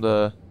 Remember those from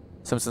the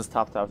Simpsons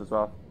Tapped Out as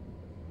well.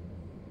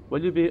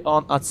 Will you be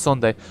on at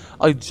Sunday?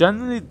 I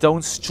generally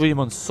don't stream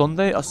on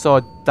Sunday, so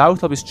I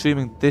doubt I'll be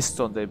streaming this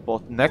Sunday,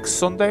 but next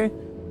Sunday,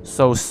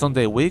 so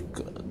Sunday week,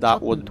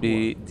 that would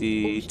be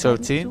the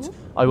 13th.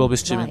 I will be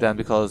streaming then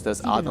because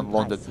there's ad in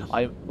London.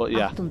 But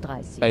yeah,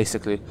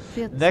 basically.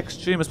 Next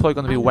stream is probably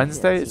going to be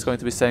Wednesday. It's going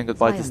to be saying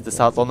goodbye to the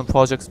South London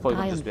project. It's probably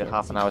going to just be a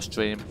half-an-hour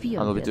stream, and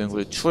we'll be doing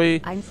Route 3.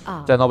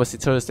 Then obviously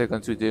Thursday, we're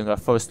going to be doing our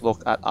first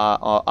look at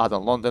our ad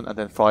in London, and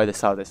then Friday,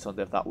 Saturday,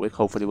 Sunday of that week,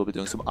 hopefully we'll be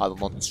doing some ad in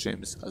London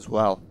streams as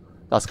well.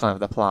 That's kind of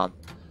the plan.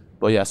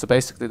 But yeah, so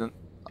basically, then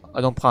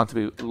I don't plan to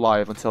be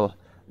live until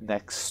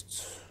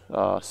next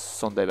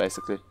Sunday,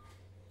 basically.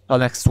 Oh,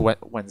 next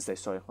Wednesday,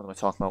 sorry. What am I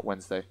talking about?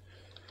 Wednesday.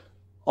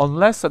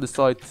 Unless I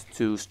decide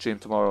to stream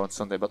tomorrow on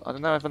Sunday, but I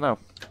don't know, I don't know.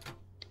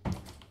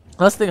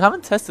 That's the thing, I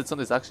haven't tested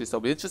Sundays actually, so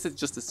I'll be interested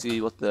just to see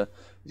what the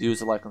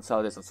views are like on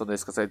Saturdays and Sundays,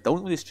 because I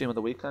don't really stream on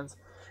the weekends.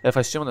 If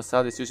I stream on the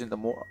Saturdays, usually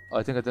in the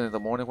I think I did it in the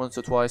morning once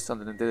or twice,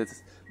 and then I did it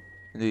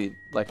in the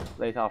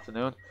late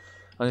afternoon.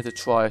 I need to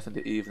try it in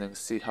the evening,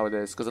 see how it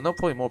is, because I know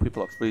probably more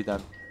people are free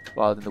then,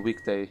 rather than the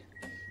weekday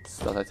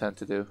that I tend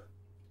to do.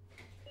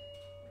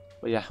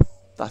 But yeah,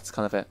 that's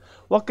kind of it.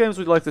 What games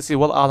would you like to see?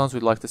 What add-ons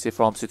would you like to see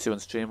for OMC2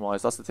 and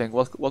stream-wise? That's the thing.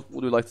 What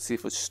would you like to see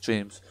for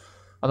streams?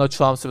 I know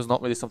Tramsim is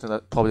not really something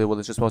that probably will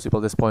interest most people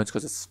at this point,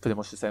 because it's pretty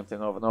much the same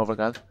thing over and over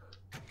again.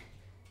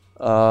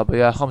 But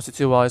yeah,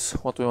 OMC2-wise,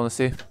 what do we want to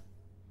see?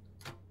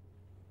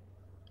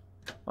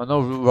 I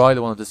know Riley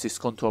wanted to see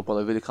Scunthorpe, but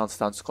I really can't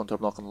stand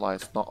Scunthorpe, not gonna lie.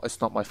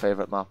 It's not my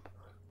favourite map.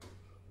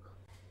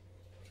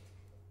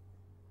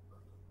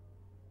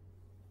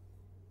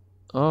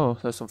 Oh,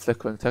 there's some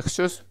flickering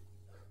textures.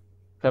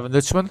 Kevin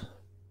Lichman.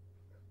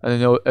 And you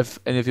know, if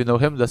any of you know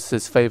him, that's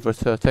his favourite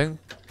thing.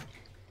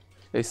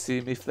 They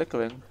see me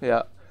flickering.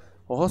 Yeah.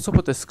 Well, what's up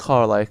with this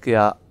car? Like,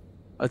 yeah,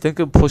 I think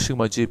I'm pushing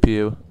my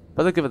GPU.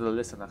 Better give it a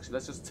listen, actually.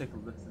 Let's just take a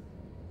listen.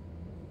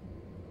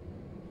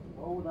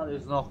 Oh, that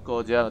is not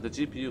good. Yeah, the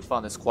GPU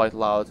fan is quite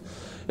loud.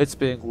 It's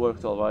being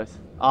worked alright.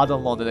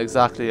 Add-on London,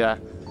 exactly, yeah.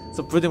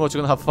 So pretty much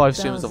you're going to have 5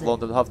 streams of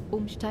London. Have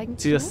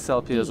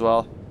TSLP as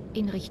well.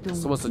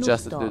 Someone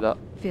suggested to do that.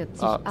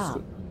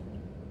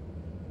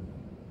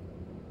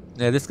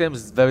 Yeah, this game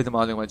is very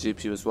demanding on my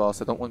GPU as well,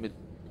 so I don't want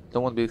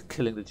to be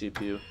killing the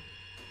GPU.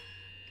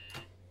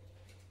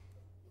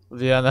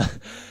 Vienna.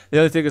 The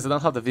only thing is I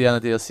don't have the Vienna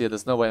DLC.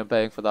 There's no way I'm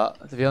paying for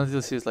that. The Vienna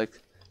DLC is like,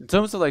 in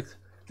terms of like,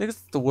 I think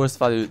it's the worst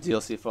value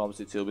DLC for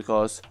OMC2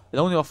 because it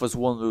only offers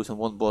one route and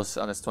one bus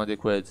and it's 20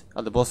 quid,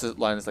 and the bus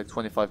line is like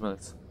 25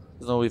 minutes.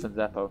 There's no even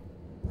depot.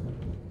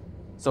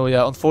 So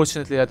yeah,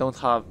 unfortunately I don't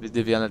have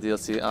the Vienna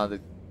DLC, and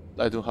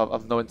I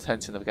have no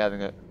intention of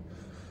getting it.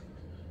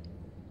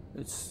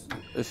 It's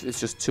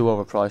just too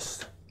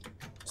overpriced,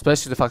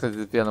 especially the fact that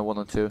it's Vienna 1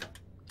 and 2.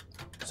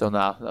 So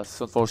nah, that's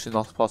unfortunately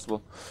not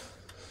possible.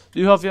 Do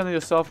you have Vienna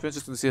yourself? Be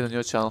interested to see it on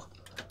your channel.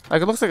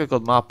 Like, it looks like a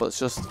good map, but it's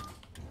just,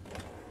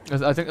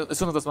 I think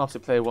it's one of those maps you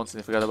play once and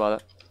you forget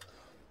about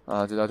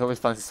it. Dude, I don't really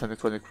fancy spending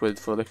 20 quid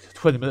for like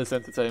 20 minutes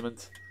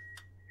entertainment.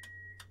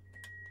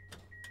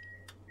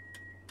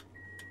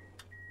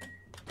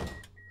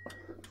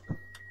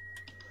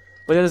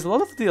 But yeah, there's a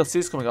lot of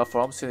DLCs coming out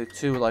for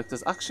OMC2. Like,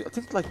 there's actually, I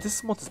think like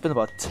this month has been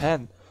about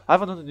 10. I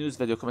have another news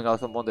video coming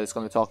out on Monday. It's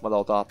going to be talking about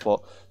all that.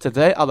 But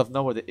today, out of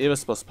nowhere, the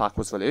Ibis Plus pack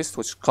was released,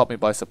 which caught me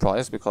by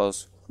surprise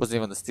because it wasn't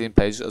even on the Steam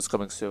page. It's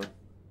coming soon.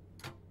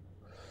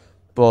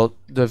 But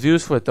the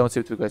views for it don't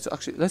seem to be great. So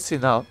actually, let's see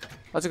now.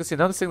 As you can see,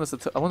 now the signals.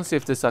 I want to see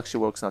if this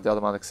actually works now, the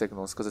automatic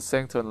signals, because it's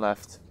saying turn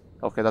left.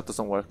 Okay, that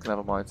doesn't work.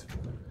 Never mind.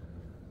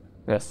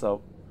 Yeah,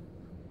 so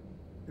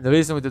the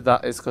reason we did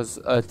that is because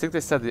I think they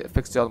said they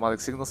fixed the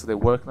automatic signals, so they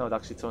work now. It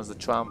actually turns the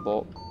tram,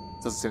 but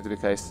it doesn't seem to be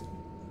the case.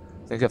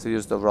 I think you have to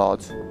use the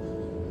rod,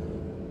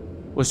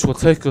 which will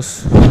take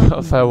us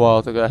a fair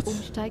while to get.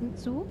 Umsteigen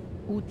zu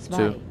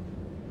U2,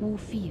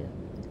 U4,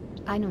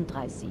 31,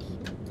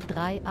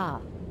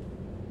 3A.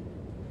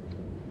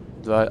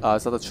 3A,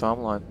 is that the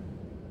tram line?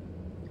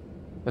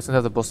 It's gonna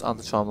have the bus and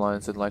the tram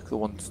lines in like the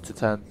 1 to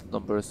 10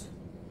 numbers.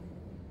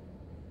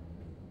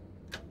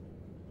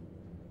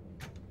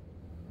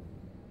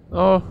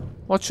 Oh,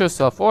 watch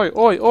yourself. Oi,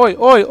 oi, oi,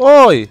 oi,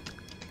 oi!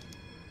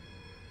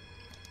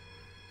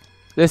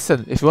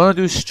 Listen, if you want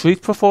to do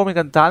street performing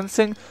and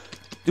dancing,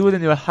 do it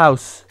in your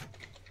house.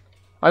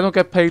 I don't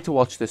get paid to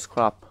watch this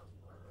crap.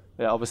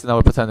 Yeah, obviously now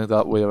we're pretending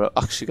that we're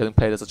actually getting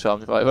paid as a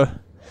tram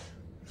driver.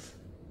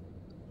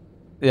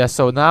 Yeah,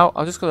 so now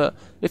I'm just gonna,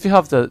 if you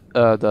have the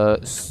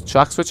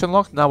track switch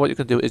unlocked, now what you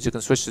can do is you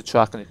can switch the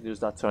track and you can use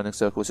that turning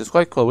circle, which is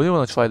quite cool. We really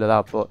want to try that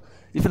out, but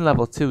even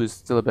level 2 is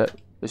still a bit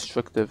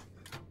restrictive.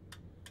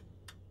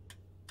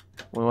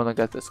 We want to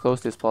get as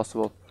close as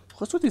possible.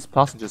 What's with these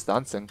passengers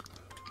dancing?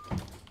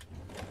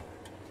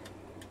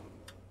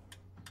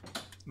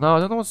 No, I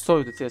don't know what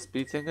story the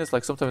TSB thing is.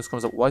 Like, sometimes it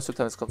comes up white,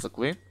 sometimes it comes up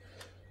green.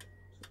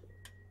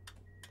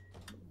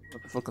 I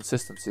prefer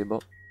consistency,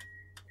 but...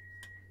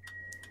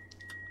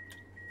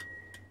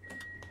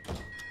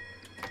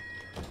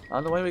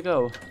 And away we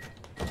go.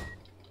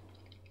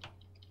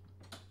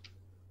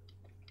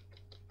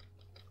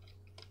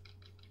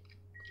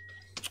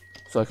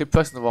 So I keep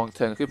pressing the wrong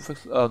thing. I keep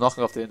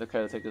knocking off the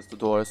indicator, take us to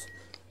doors.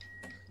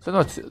 So no,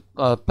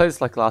 I played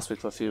this like last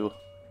week for a few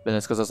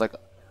minutes because I was like,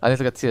 I need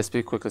to get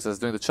TSP quickly. So I was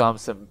doing the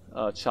Tramsim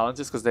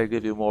challenges because they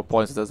give you more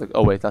points. So I was like,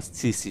 oh wait, that's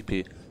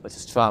TCP, which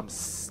is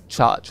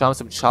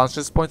Tramsim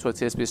challenges points, where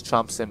TSP is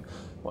Tramsim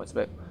points. A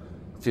bit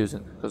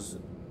confusing because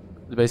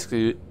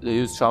basically they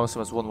use Tramsim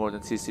as one word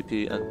in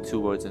TCP and two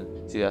words in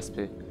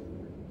TSP.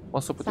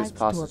 What's up with these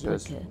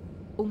passengers?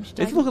 I need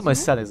to look at my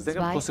settings. I think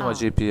I'm pushing my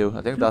GPU.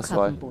 I think that's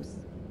why.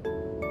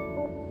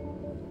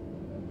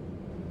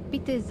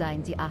 Bitte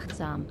seien Sie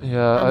achtsam.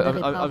 Yeah,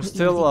 I'm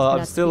still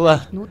I still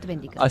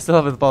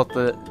haven't bought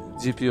the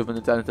GPU I've been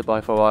intending to buy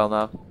for a while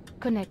now.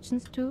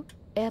 Connections to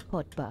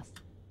airport bus.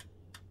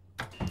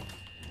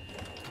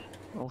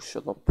 Oh,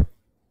 shut up.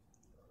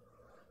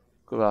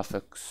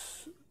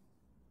 Graphics.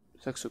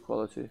 Texture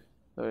quality.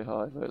 Very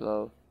high, very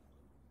low.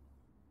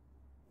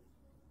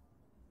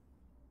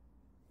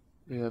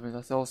 Yeah, I mean,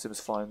 that all seems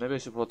fine. Maybe I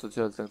should put the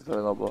other thing to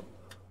very low, but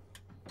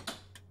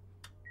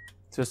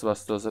Just of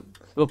us does it.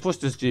 We'll push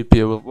this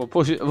GPU. We'll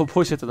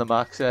push it to the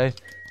max, eh?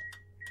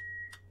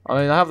 I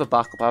mean, I have the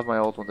backup. I have my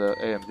old one, the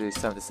AMD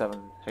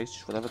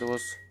 77H, whatever it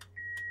was.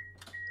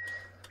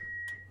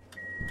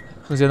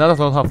 Because yeah, now that I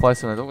don't have flight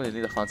sim, I don't really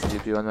need a fancy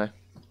GPU anyway.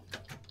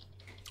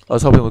 I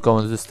was hoping it would go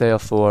on this day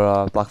off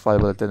for Black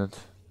Friday, but it didn't.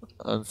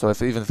 And so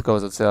even if it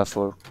goes on sale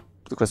for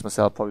the Christmas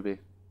sale, it'll probably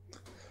be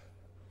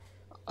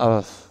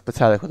a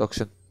pathetic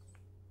reduction.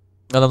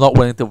 And I'm not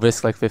willing to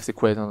risk like 50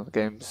 quid on the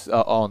games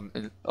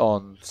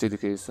on CD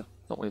keys. So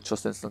don't really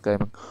trust instant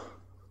gaming.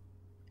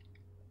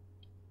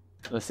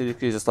 The CD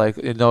keys is like,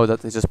 you know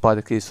that they just buy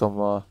the keys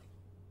from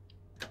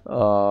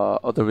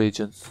other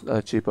regions,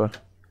 cheaper,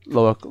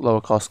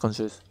 lower cost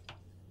countries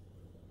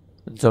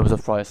in terms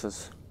of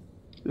prices,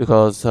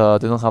 because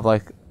they don't have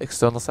like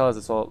external sellers.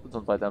 It's all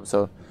done by them,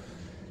 so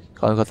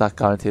kind of got that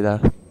guarantee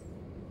there.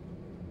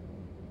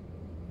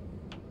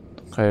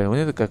 Okay, we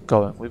need to get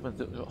going.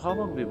 How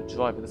long have we been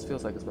driving? This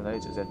feels like it's been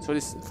ages. Yeah,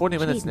 40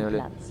 minutes nearly.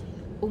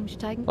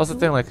 That's the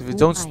thing, like if you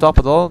don't stop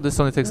at all, this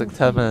only takes like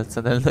 10 minutes,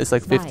 and then it's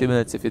like 50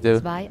 minutes if you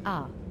do.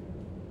 Oh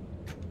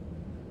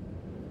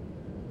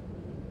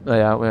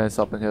yeah, we ain't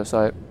stopping here,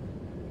 sorry.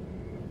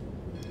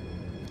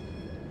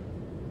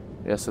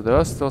 Yeah, so there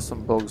are still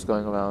some bugs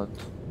going around.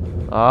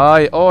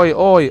 Aye,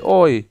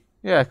 oi!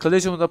 Yeah,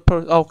 collision with the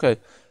okay.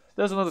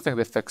 There's another thing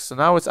they fixed. So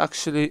now it's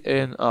actually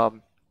in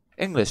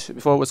English.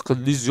 Before it was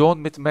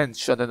Collision mit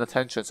Mensch and then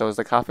attention. So it was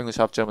like half English,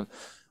 half German.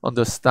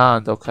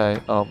 Understand,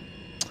 okay.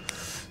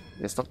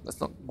 It's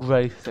not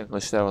great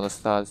English there,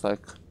 understand. It's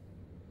like,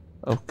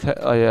 okay,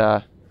 oh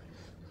yeah.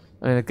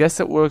 I mean, I guess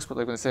it works, but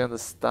like when I say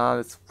understand,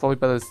 it's probably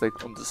better it's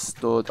like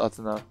understood. I don't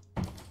know.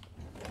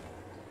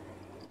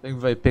 Being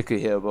very picky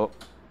here, but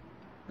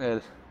yeah.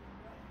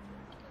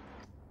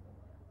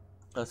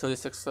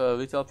 36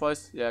 retail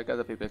price? Yeah, I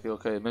gotta be picky.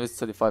 Okay, maybe it's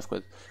 35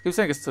 quid. Keep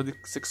saying it's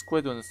 36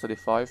 quid when it's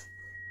 35.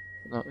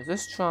 No, is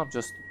this tram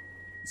just...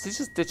 Did he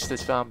just ditch the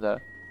tram there?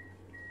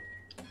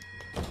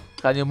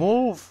 Can you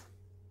move?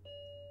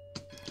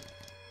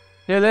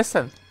 Here,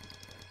 listen.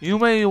 You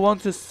may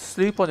want to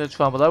sleep on your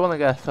tram, but I want to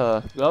get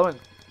going.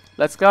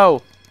 Let's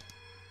go.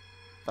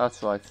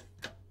 That's right.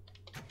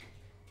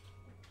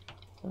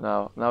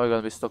 Now we're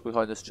gonna be stuck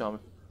behind this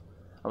tram.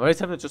 I'm very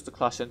tempted just to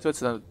crash into it,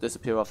 so then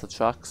disappear off the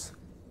tracks.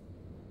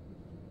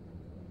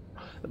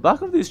 The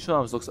back of these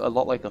trams looks a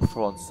lot like a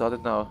front, so I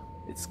don't know.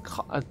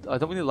 I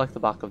don't really like the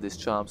back of these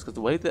trams because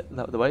the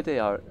way they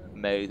are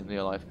made in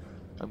real life,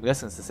 I'm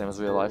guessing it's the same as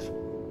real life.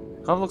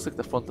 Kind of looks like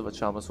the front of a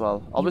tram as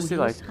well. Obviously,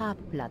 like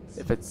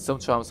if it's some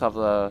trams have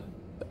a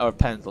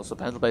pendle, so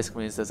pendle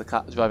basically means there's a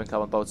driving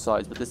cab on both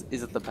sides, but this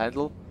isn't the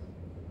pendle,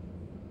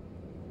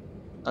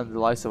 and the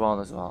lights are on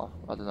as well.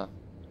 I don't know.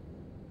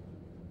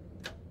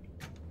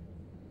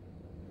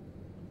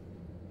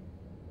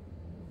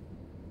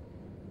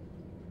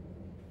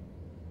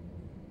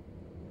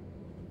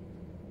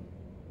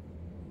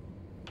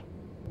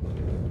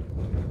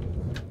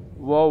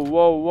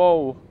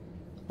 Whoa!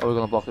 Oh, we're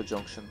gonna block the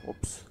junction.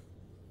 Whoops.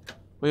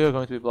 We are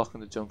going to be blocking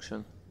the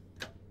junction.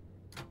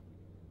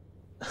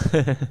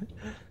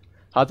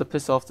 How to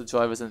piss off the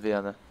drivers in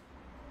Vienna.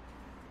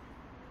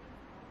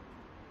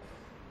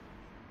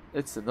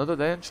 It's another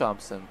day in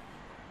Tramsim.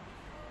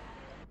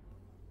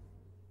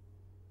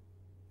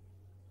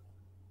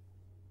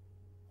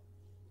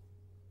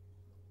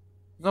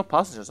 No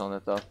passengers on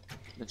it though,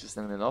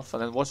 interestingly enough.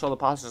 And then watch all the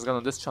passengers get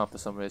on this tram for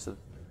some reason.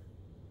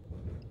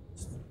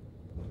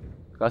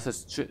 Guys,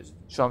 it's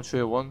tram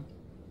 301.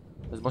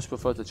 I much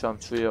prefer to tram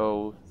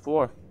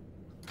 304.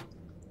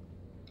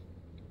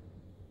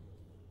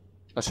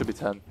 That should be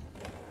 10.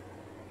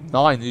 9,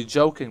 are you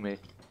joking me?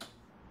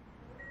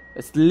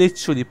 It's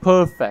literally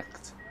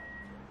perfect.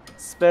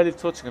 It's barely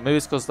touching it. Maybe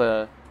it's because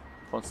the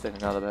front's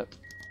sticking out a bit.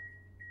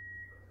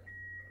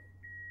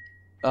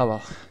 Oh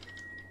well.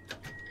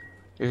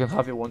 You can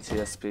have your one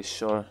TSP,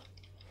 sure.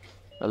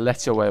 I'll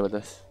let you away with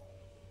this.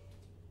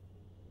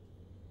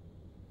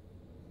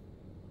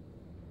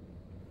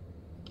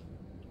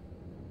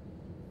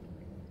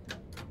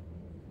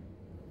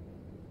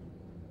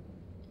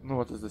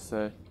 What does this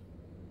say?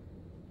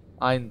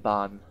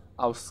 Einbahn.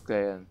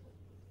 Ausgehen.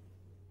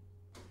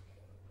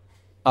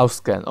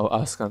 Ausgehen. Oh,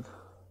 ausgehen.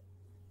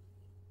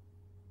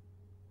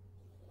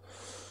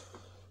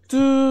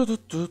 Du, du,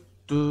 du,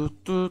 du,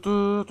 du,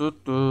 du, du,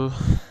 du.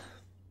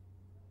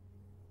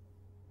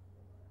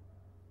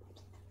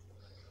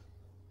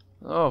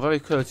 Oh, very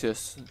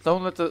courteous.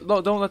 Don't let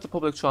the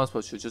public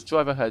transport you. Just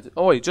drive ahead.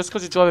 Oh wait, just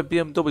because you drive a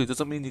BMW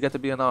doesn't mean you get to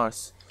be an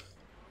arse.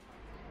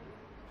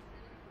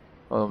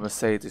 Oh,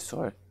 Mercedes.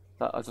 Sorry.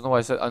 I don't know why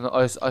I said. I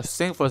was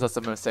saying first that's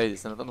a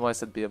Mercedes, and I don't know why I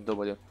said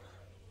BMW.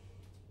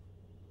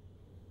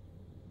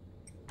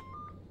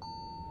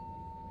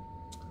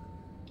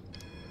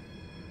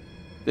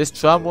 This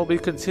tram will be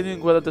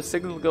continuing whether the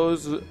signal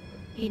goes to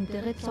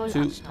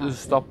the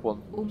stop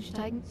one.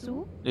 Umsteigen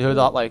zu You hear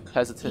that like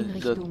hesitant, in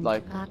the, Richtung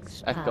like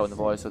echo in the Pragsstraße.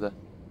 voice of the.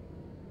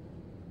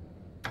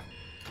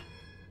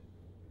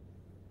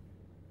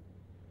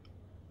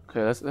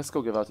 Okay, let's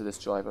go give out to this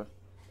driver.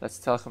 Let's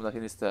tell him that he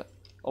needs to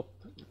up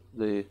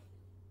the.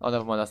 Oh,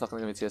 never mind. That's not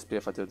going to give me TSP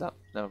if I do that.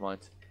 Never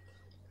mind.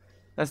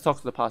 Let's talk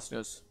to the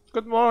passengers.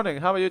 Good morning.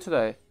 How are you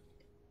today?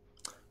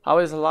 How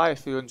is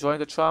life? Are you enjoying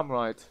the tram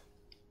ride?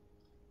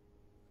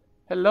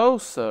 Hello,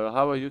 sir.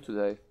 How are you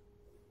today?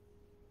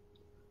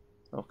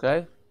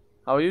 Okay.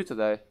 How are you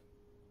today?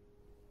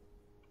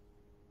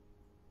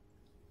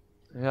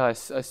 Yeah, I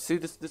see.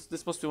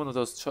 This must be one of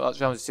those trams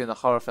you see in a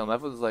horror film.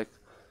 Everyone's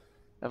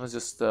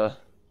just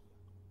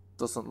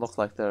doesn't look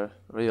like they're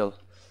real.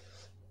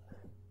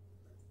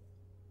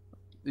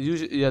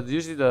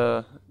 Usually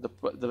the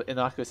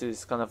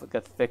inaccuracies kind of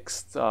get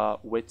fixed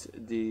with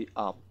the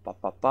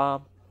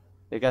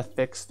they get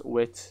fixed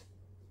with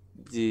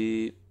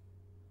the.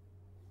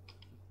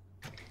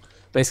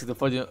 Basically,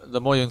 the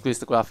more you increase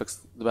the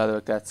graphics, the better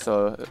it gets.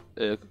 So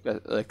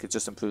it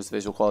just improves the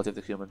visual quality of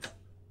the human.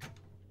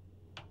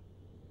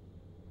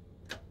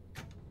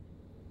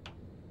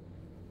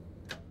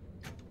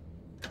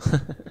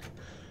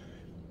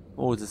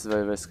 Oh, this is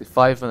very risky.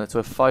 5 minutes.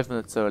 We're 5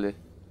 minutes early,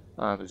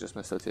 and we just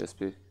missed our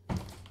TSP.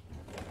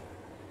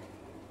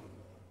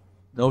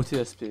 No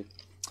TSP.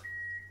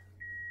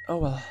 Oh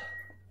well.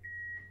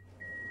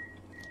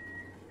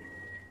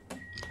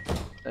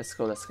 Let's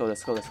go. Let's go.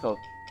 Let's go. Let's go.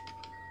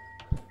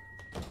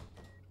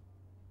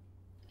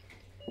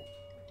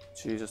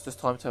 Jesus, this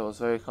timetable is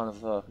very kind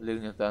of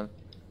lenient then,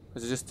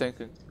 because you're just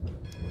thinking,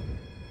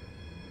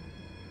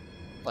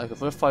 like if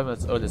we're 5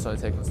 minutes early, it's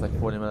only taking us like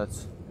 40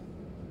 minutes.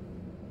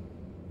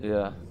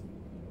 Yeah.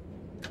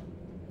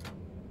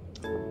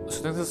 So I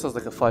think this has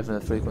like a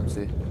 5-minute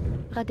frequency.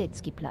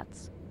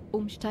 Radetzky-Platz.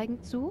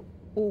 Umsteigen zu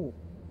O.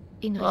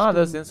 In Ah,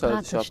 there's the Richtung inside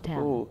of the shop. Praterstern.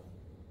 Oh.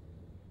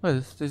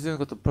 Wait, they didn't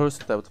got the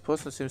person there, but the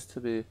person seems to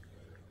be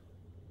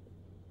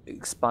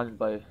expanded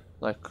by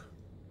like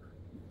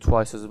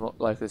twice as much.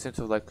 Like they seem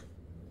to have like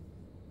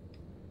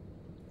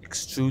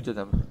extruded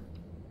them.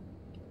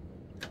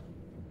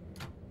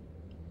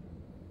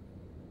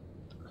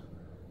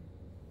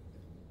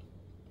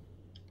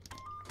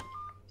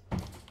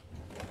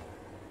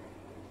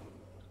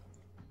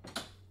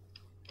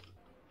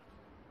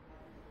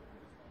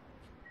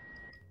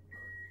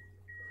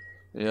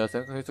 Yeah, I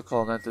think I need to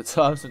call an end to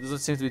Tramsim. It doesn't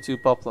seem to be too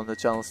popular on the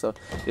channel, so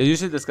yeah,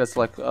 usually this gets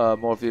like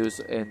more views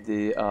in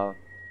the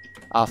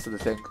after the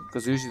thing,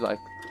 because usually like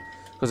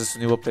because it's a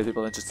new update,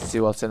 people are interested to see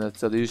what's in it,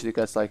 so they usually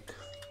gets like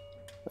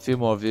a few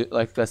more views,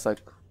 like gets like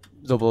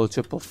double,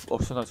 triple,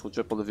 or sometimes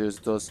triple the views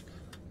it does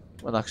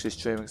when actually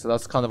streaming. So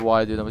that's kind of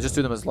why I do them. I just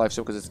do them as live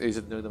stream because it's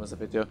easier to do them as a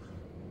video.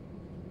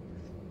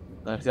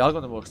 Now, the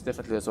algorithm works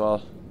differently as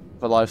well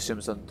for live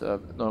streams and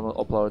normal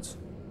uploads.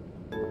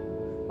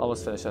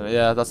 Almost finished anyway.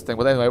 Yeah, that's the thing.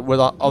 But anyway, we're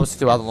not, obviously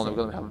too we're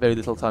going to have very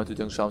little time to be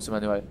doing Tramsim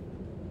anyway.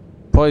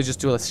 Probably just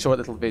do a short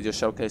little video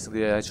showcasing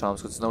the AI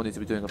trams, because there's no need to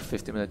be doing a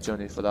 50-minute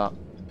journey for that.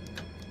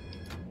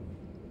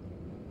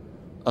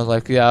 And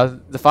like, yeah,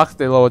 the fact that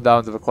they lowered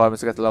down the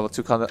requirements to get to level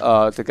 2 kind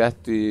of to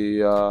get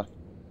the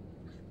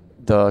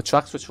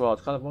track switch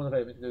rod kind of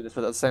motivated me to do this,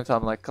 but at the same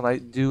time, like, can I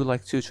do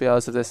like 2-3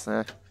 hours of this?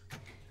 That's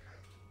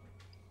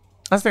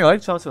the thing. I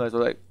like Tramsim, but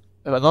like,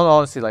 not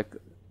honestly, like,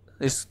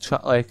 it's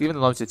like even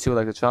in Longitude 2,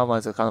 like the tram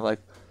lines are kind of like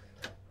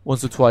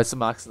once or twice the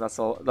max, and that's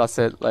all. That's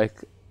it.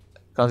 Like,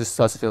 kind of just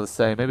starts to feel the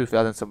same. Maybe if we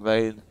add in some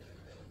rain.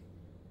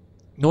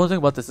 The one thing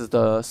about this is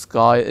the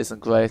sky isn't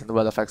great and the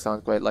weather effects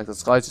aren't great. Like the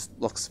sky just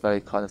looks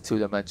very kind of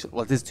two-dimensional.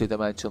 Well, it is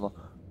two-dimensional.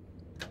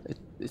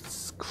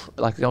 It's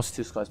like the Longitude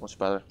 2 sky is much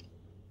better.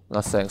 I'm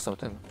not saying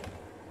something.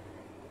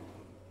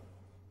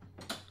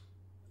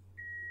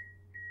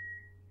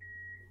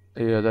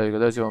 Yeah, there you go.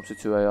 There's your Longitude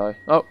 2 AI.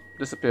 Oh,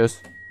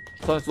 disappears.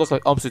 Starting to look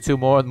like Longitude 2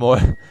 more and more.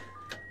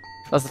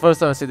 That's the first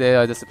time I see the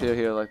AI disappear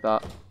here like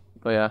that.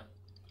 But yeah.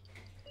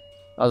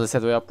 As I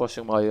said, we are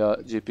pushing my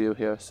GPU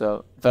here,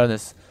 so in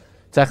fairness,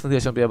 technically I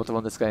shouldn't be able to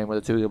run this game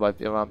with a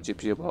 2GB RAM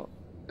GPU, but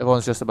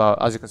everyone's just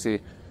about, as you can see,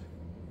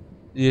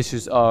 the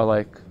issues are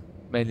like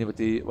mainly with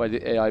the way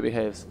the AI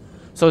behaves.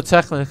 So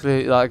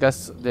technically, I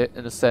guess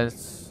in a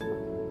sense,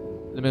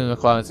 the minimum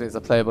requirements is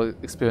a playable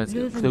experience,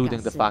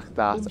 including the fact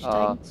that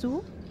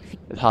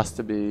it has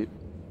to be,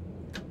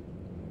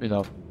 you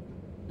know,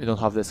 you don't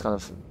have this kind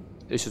of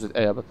issues with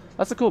air, but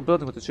that's a cool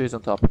building with the trees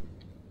on top.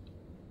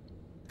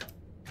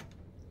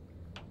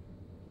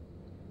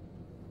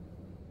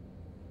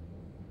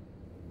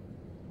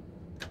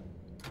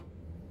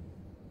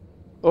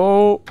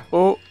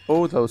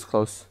 Oh, that was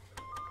close.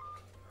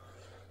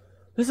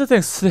 This is the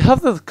thing, so they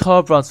have the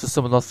car brands for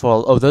someone not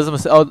fall. Oh, there's a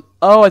Mercedes.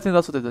 Oh, I think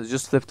that's what they did. They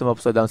just flipped them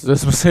upside down. So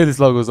there's Mercedes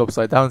logos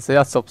upside down. So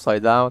that's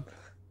upside down.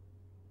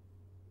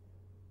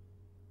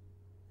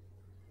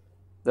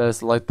 There's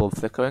the light bulb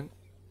flickering.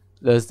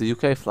 There's the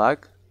UK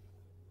flag.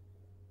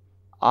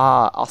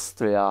 Ah,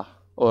 Austria.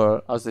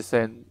 Or, as they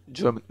say in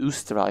German,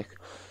 Österreich.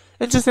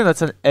 Interesting,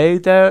 that's an A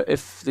there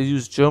if they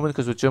use German,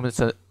 because with German it's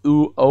an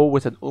O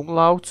with an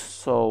umlaut.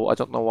 So I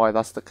don't know why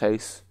that's the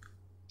case.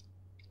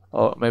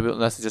 Or maybe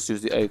unless they just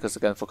use the A, because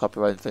again, for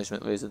copyright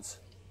infringement reasons.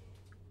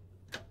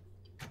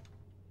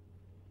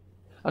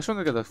 Actually, I'm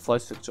gonna get a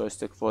flight stick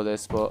joystick for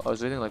this, but I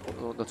was reading like the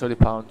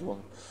 £30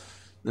 one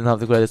didn't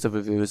have the greatest of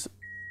reviews.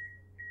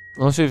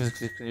 I'm not sure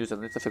if you can use it.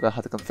 I need to figure out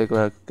how to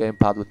configure a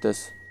gamepad with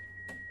this.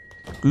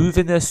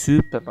 Grüvener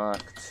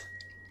Supermarkt.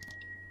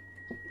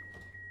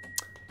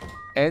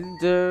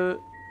 Ende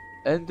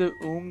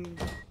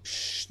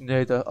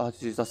Umschneider. Oh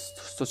jeez, that's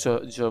such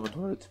a German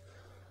word.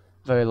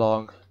 Very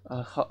long.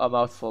 A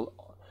mouthful.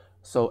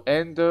 So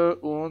Ende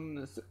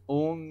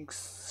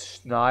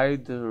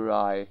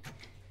Schneiderei.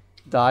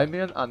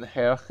 Daimien an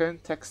Herchen,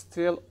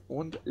 Textil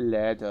und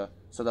Leder.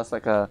 So that's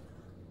like a...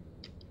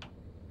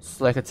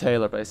 It's like a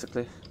tailor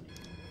basically.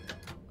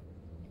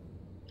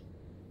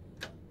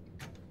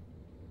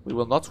 We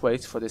will not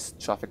wait for this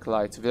traffic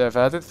light. Wir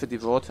werden für die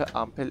rote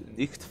Ampel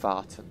nicht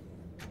warten.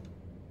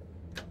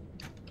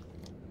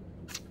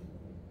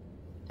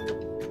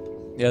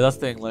 Yeah, that's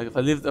the thing. Like, if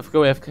I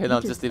go AFK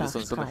now, just leave this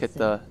one. It's gonna hit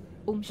the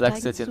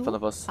Flexity in front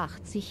of us.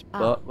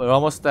 But we're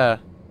almost there.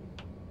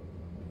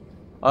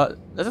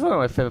 This is one of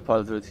my favorite part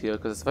of the route here,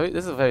 because this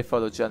is a very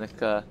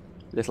photogenic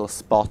little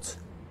spot.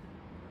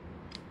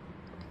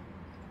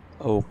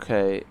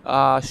 Okay.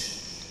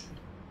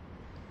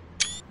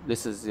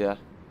 This is, yeah.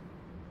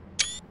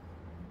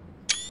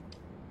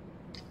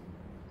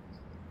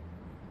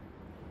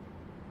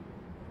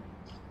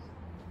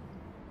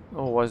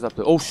 Oh, why is that?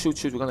 Oh,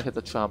 shoot, we're gonna hit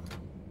the tram.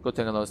 Good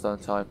thing I noticed that in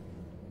time.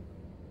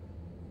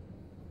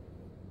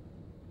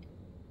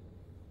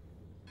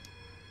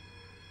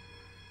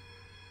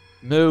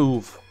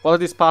 Move! What are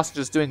these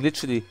passengers doing,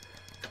 literally?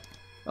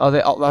 Are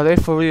they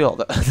for real?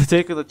 They're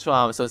taking the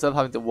tram, so instead of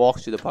having to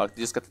walk through the park,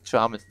 they just get the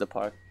tram into the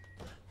park.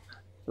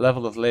 The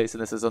level of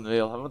laziness is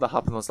unreal. I remember that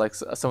happened was like,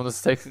 someone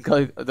was they're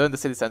in the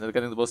city centre,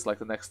 getting the bus like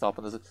the next stop,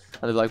 and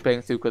they're like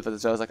paying £2 for the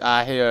job. I was like,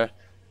 here,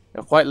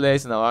 you're quite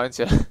lazy now, aren't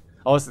you?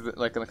 I was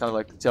like in a kind of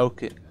like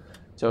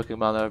joking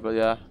manner, but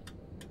yeah.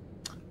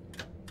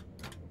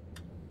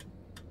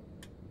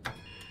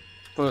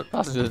 But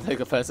passengers didn't take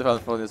offense if I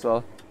was funny as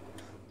well.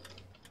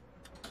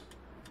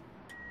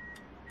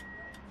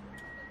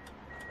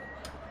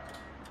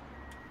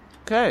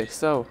 Okay,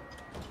 so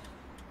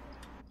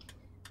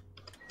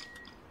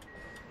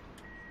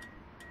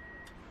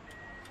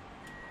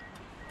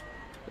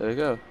there we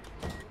go.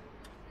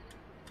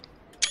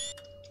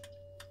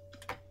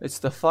 It's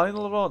the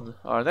final run.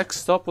 Our next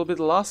stop will be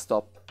the last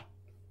stop.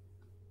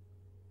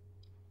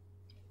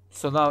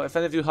 So now, if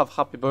any of you have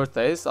happy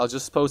birthdays, I'll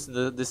just post in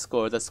the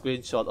Discord a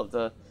screenshot of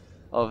the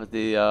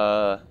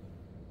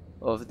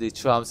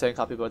tram saying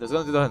happy birthday. I was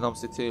gonna do that in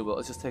OMSI too, but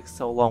it just takes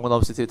so long with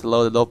OMSI 2 to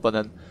load it up and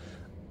then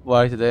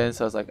write it in.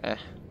 So I was like, eh.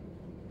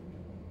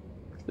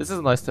 This is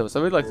a nice terminus. I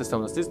really like this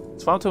terminus. These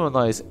tram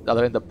terminals that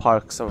are in the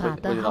parks are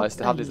really nice.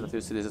 They have these in a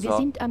few cities as well.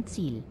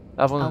 They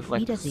have one in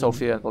like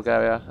Sofia in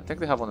Bulgaria. I think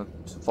they have one in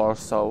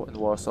Warsaw, in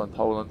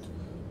Poland.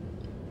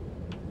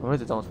 Or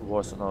maybe they don't in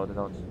Warsaw. No, they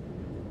don't.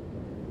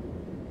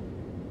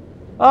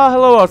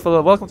 Hello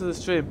Artful, welcome to the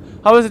stream.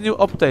 How is the new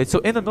update? So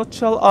in a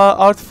nutshell,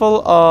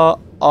 Artful,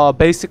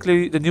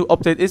 basically the new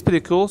update is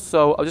pretty cool.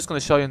 So I'm just going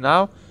to show you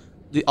now.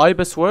 The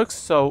Ibis works.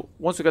 So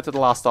once we get to the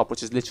last stop,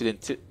 which is literally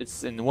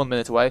it's in 1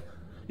 minute away,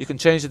 you can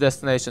change the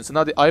destination. So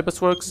now the Ibis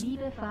works.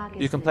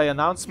 You can play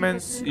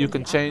announcements. You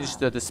can change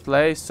the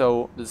display.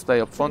 So the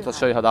display up front, I'll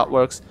show you how that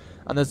works.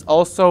 And there's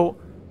also,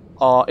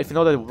 if you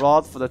know the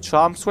rod for the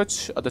tram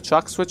switch, the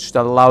track switch,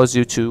 that allows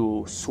you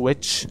to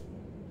switch.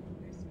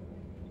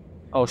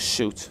 Oh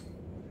shoot!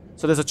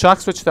 So there's a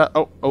track switch that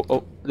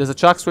there's a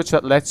track switch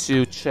that lets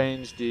you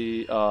change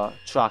the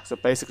track. So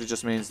basically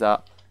just means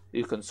that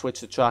you can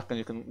switch the track and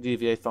you can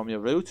deviate from your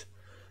route.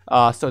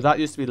 So that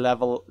used to be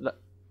level.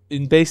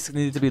 It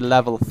basically needed to be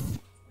level.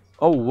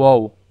 Oh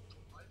whoa!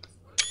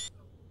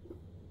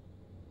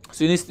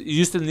 So you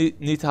used to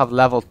need to have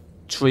level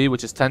 3,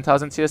 which is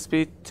 10,000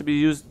 TSP to be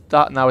used.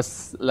 That now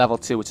it's level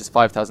 2, which is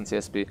 5,000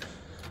 TSP.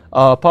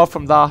 Apart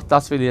from that,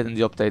 that's really it in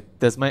the update.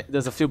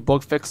 There's a few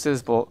bug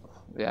fixes, but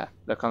yeah,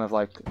 they're kind of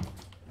like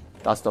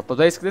that stuff. But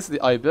basically, this is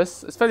the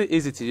Ibis. It's very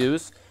easy to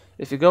use.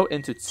 If you go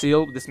into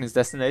Ziel, this means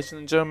destination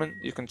in German.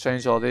 You can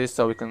change all these,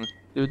 so we can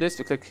do this.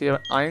 You click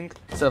here, Eing.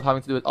 Instead of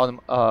having to do it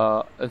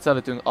instead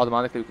of doing it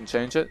automatically, we can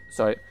change it.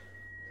 Sorry.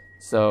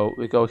 So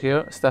we go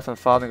here, Stefan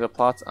Fadinger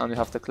Platz, and you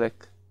have to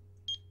click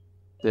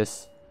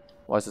this.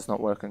 Why is this not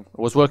working? It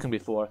was working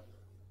before.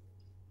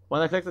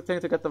 When I click the thing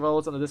to get the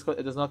roles on the Discord,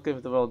 it does not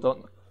give the role.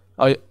 Don't.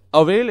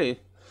 Oh really?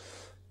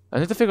 I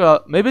need to figure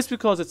out. Maybe it's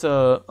because it's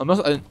a.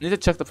 I need to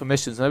check the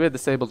permissions. Maybe I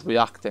disabled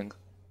reacting.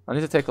 I need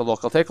to take a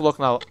look. I'll take a look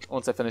now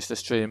once I finish the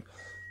stream,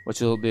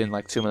 which will be in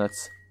like 2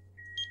 minutes.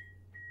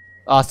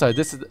 Ah, sorry.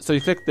 This is so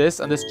you click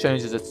this and this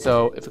changes it.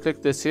 So if you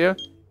click this here,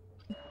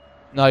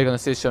 now you're gonna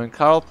see it showing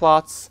Carol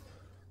plots.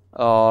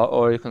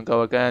 Or you can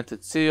go again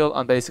to Seal,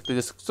 and basically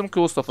there's some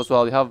cool stuff as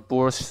well. You have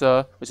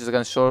Bursa, which is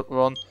again short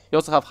run. You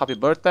also have Happy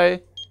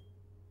Birthday.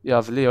 You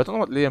have Leo. I don't know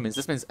what Leo means.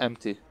 This means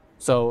empty.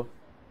 So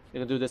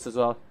you can do this as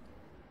well.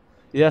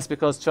 Yes,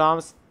 because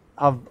trams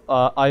have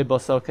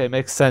Ibis. Okay,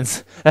 makes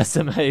sense.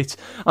 SMH.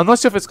 I'm not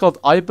sure if it's called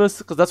Ibis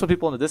because that's what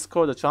people on the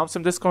Discord, the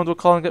Tramsim Discord, were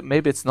calling it.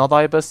 Maybe it's not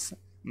Ibis.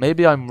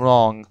 Maybe I'm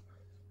wrong.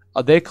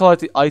 They call it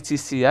the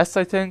ITCS,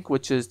 I think,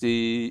 which is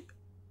the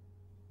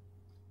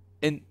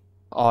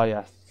oh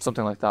yeah,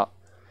 something like that.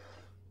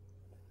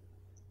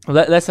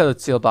 Let's have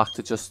it seal back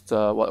to just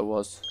what it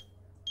was.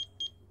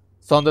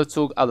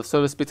 Sonderzug, out of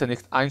service, bitte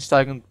nicht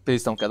einsteigen,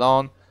 please don't get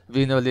on.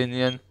 Wiener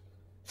Linien,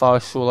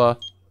 Fahrschule.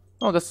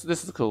 Oh, this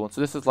is a cool one.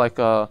 So this is like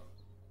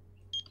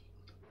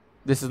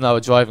this is now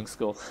a driving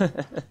school.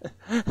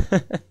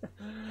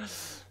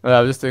 Yeah,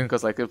 I was just thinking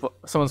because like if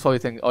someone's probably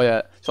thinking, oh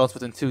yeah,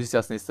 transport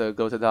enthusiast needs to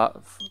go to that.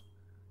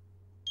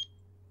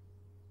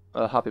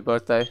 Happy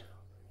birthday.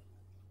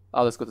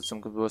 Oh, let's go to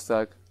some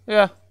Geburtstag.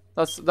 Yeah,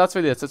 that's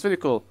really it. So it's really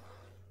cool.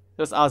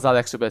 Just adds that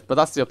extra bit, but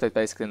that's the update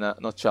basically in a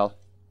nutshell.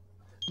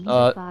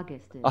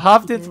 I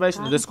have the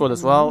information in the Discord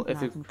as well.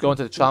 If you go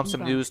into the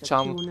Tramsim News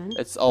channel,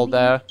 it's all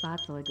there.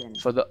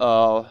 For the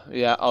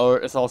yeah, or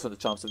it's also in the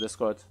Tramsim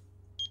Discord.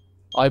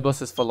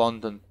 Ibis is for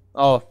London.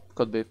 Oh,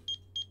 could be.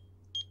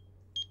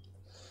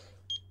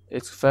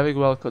 It's very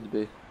well could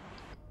be.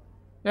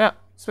 Yeah,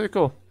 it's pretty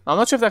cool. I'm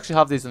not sure if they actually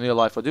have these in real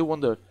life. I do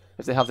wonder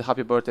if they have the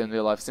happy birthday in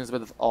real life. Seems a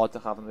bit odd to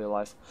have in real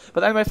life.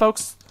 But anyway,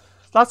 folks,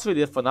 that's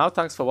really it for now.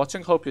 Thanks for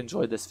watching. Hope you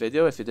enjoyed this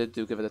video. If you did,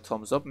 do give it a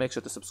thumbs up. Make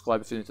sure to subscribe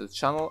if you're new to the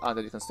channel, and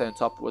then you can stay on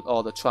top with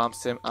all the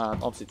Tramsim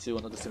and obviously 2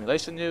 and other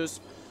simulation news.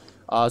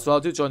 As well,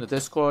 do join the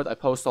Discord. I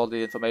post all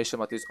the information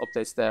about these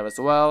updates there as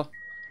well.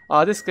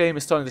 This game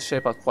is starting to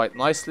shape out quite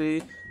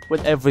nicely.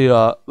 With every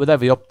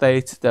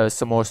update, there's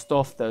some more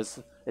stuff.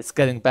 It's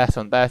getting better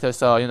and better.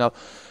 So you know,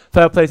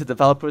 fair play to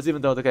developers.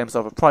 Even though the game is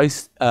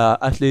overpriced,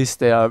 at least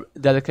they are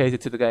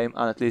dedicated to the game,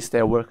 and at least they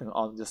are working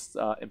on just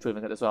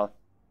improving it as well.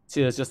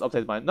 Cheers, just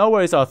updated mine. No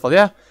worries, Artful.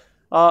 Yeah,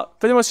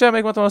 pretty much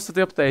make the most of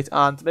the update,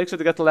 and make sure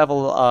to get the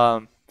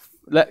level.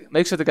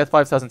 Make sure to get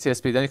 5,000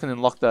 TSP. Then you can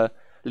unlock the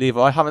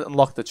lever. I haven't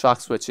unlocked the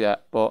track switch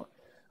yet, but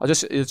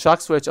the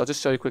track switch. I'll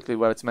just show you quickly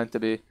where it's meant to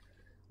be.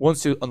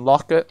 Once you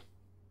unlock it,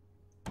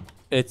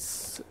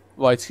 it's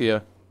right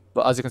here.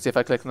 But as you can see, if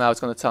I click now, it's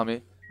going to tell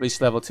me reach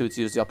level 2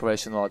 to use the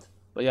operation rod.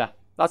 But yeah,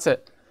 that's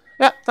it.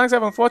 Yeah, thanks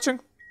everyone for watching.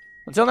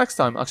 Until next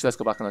time. Actually, let's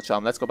go back on the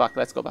tram. Let's go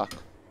back.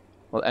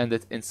 We'll end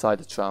it inside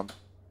the tram.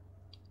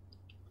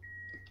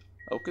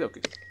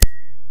 Okay.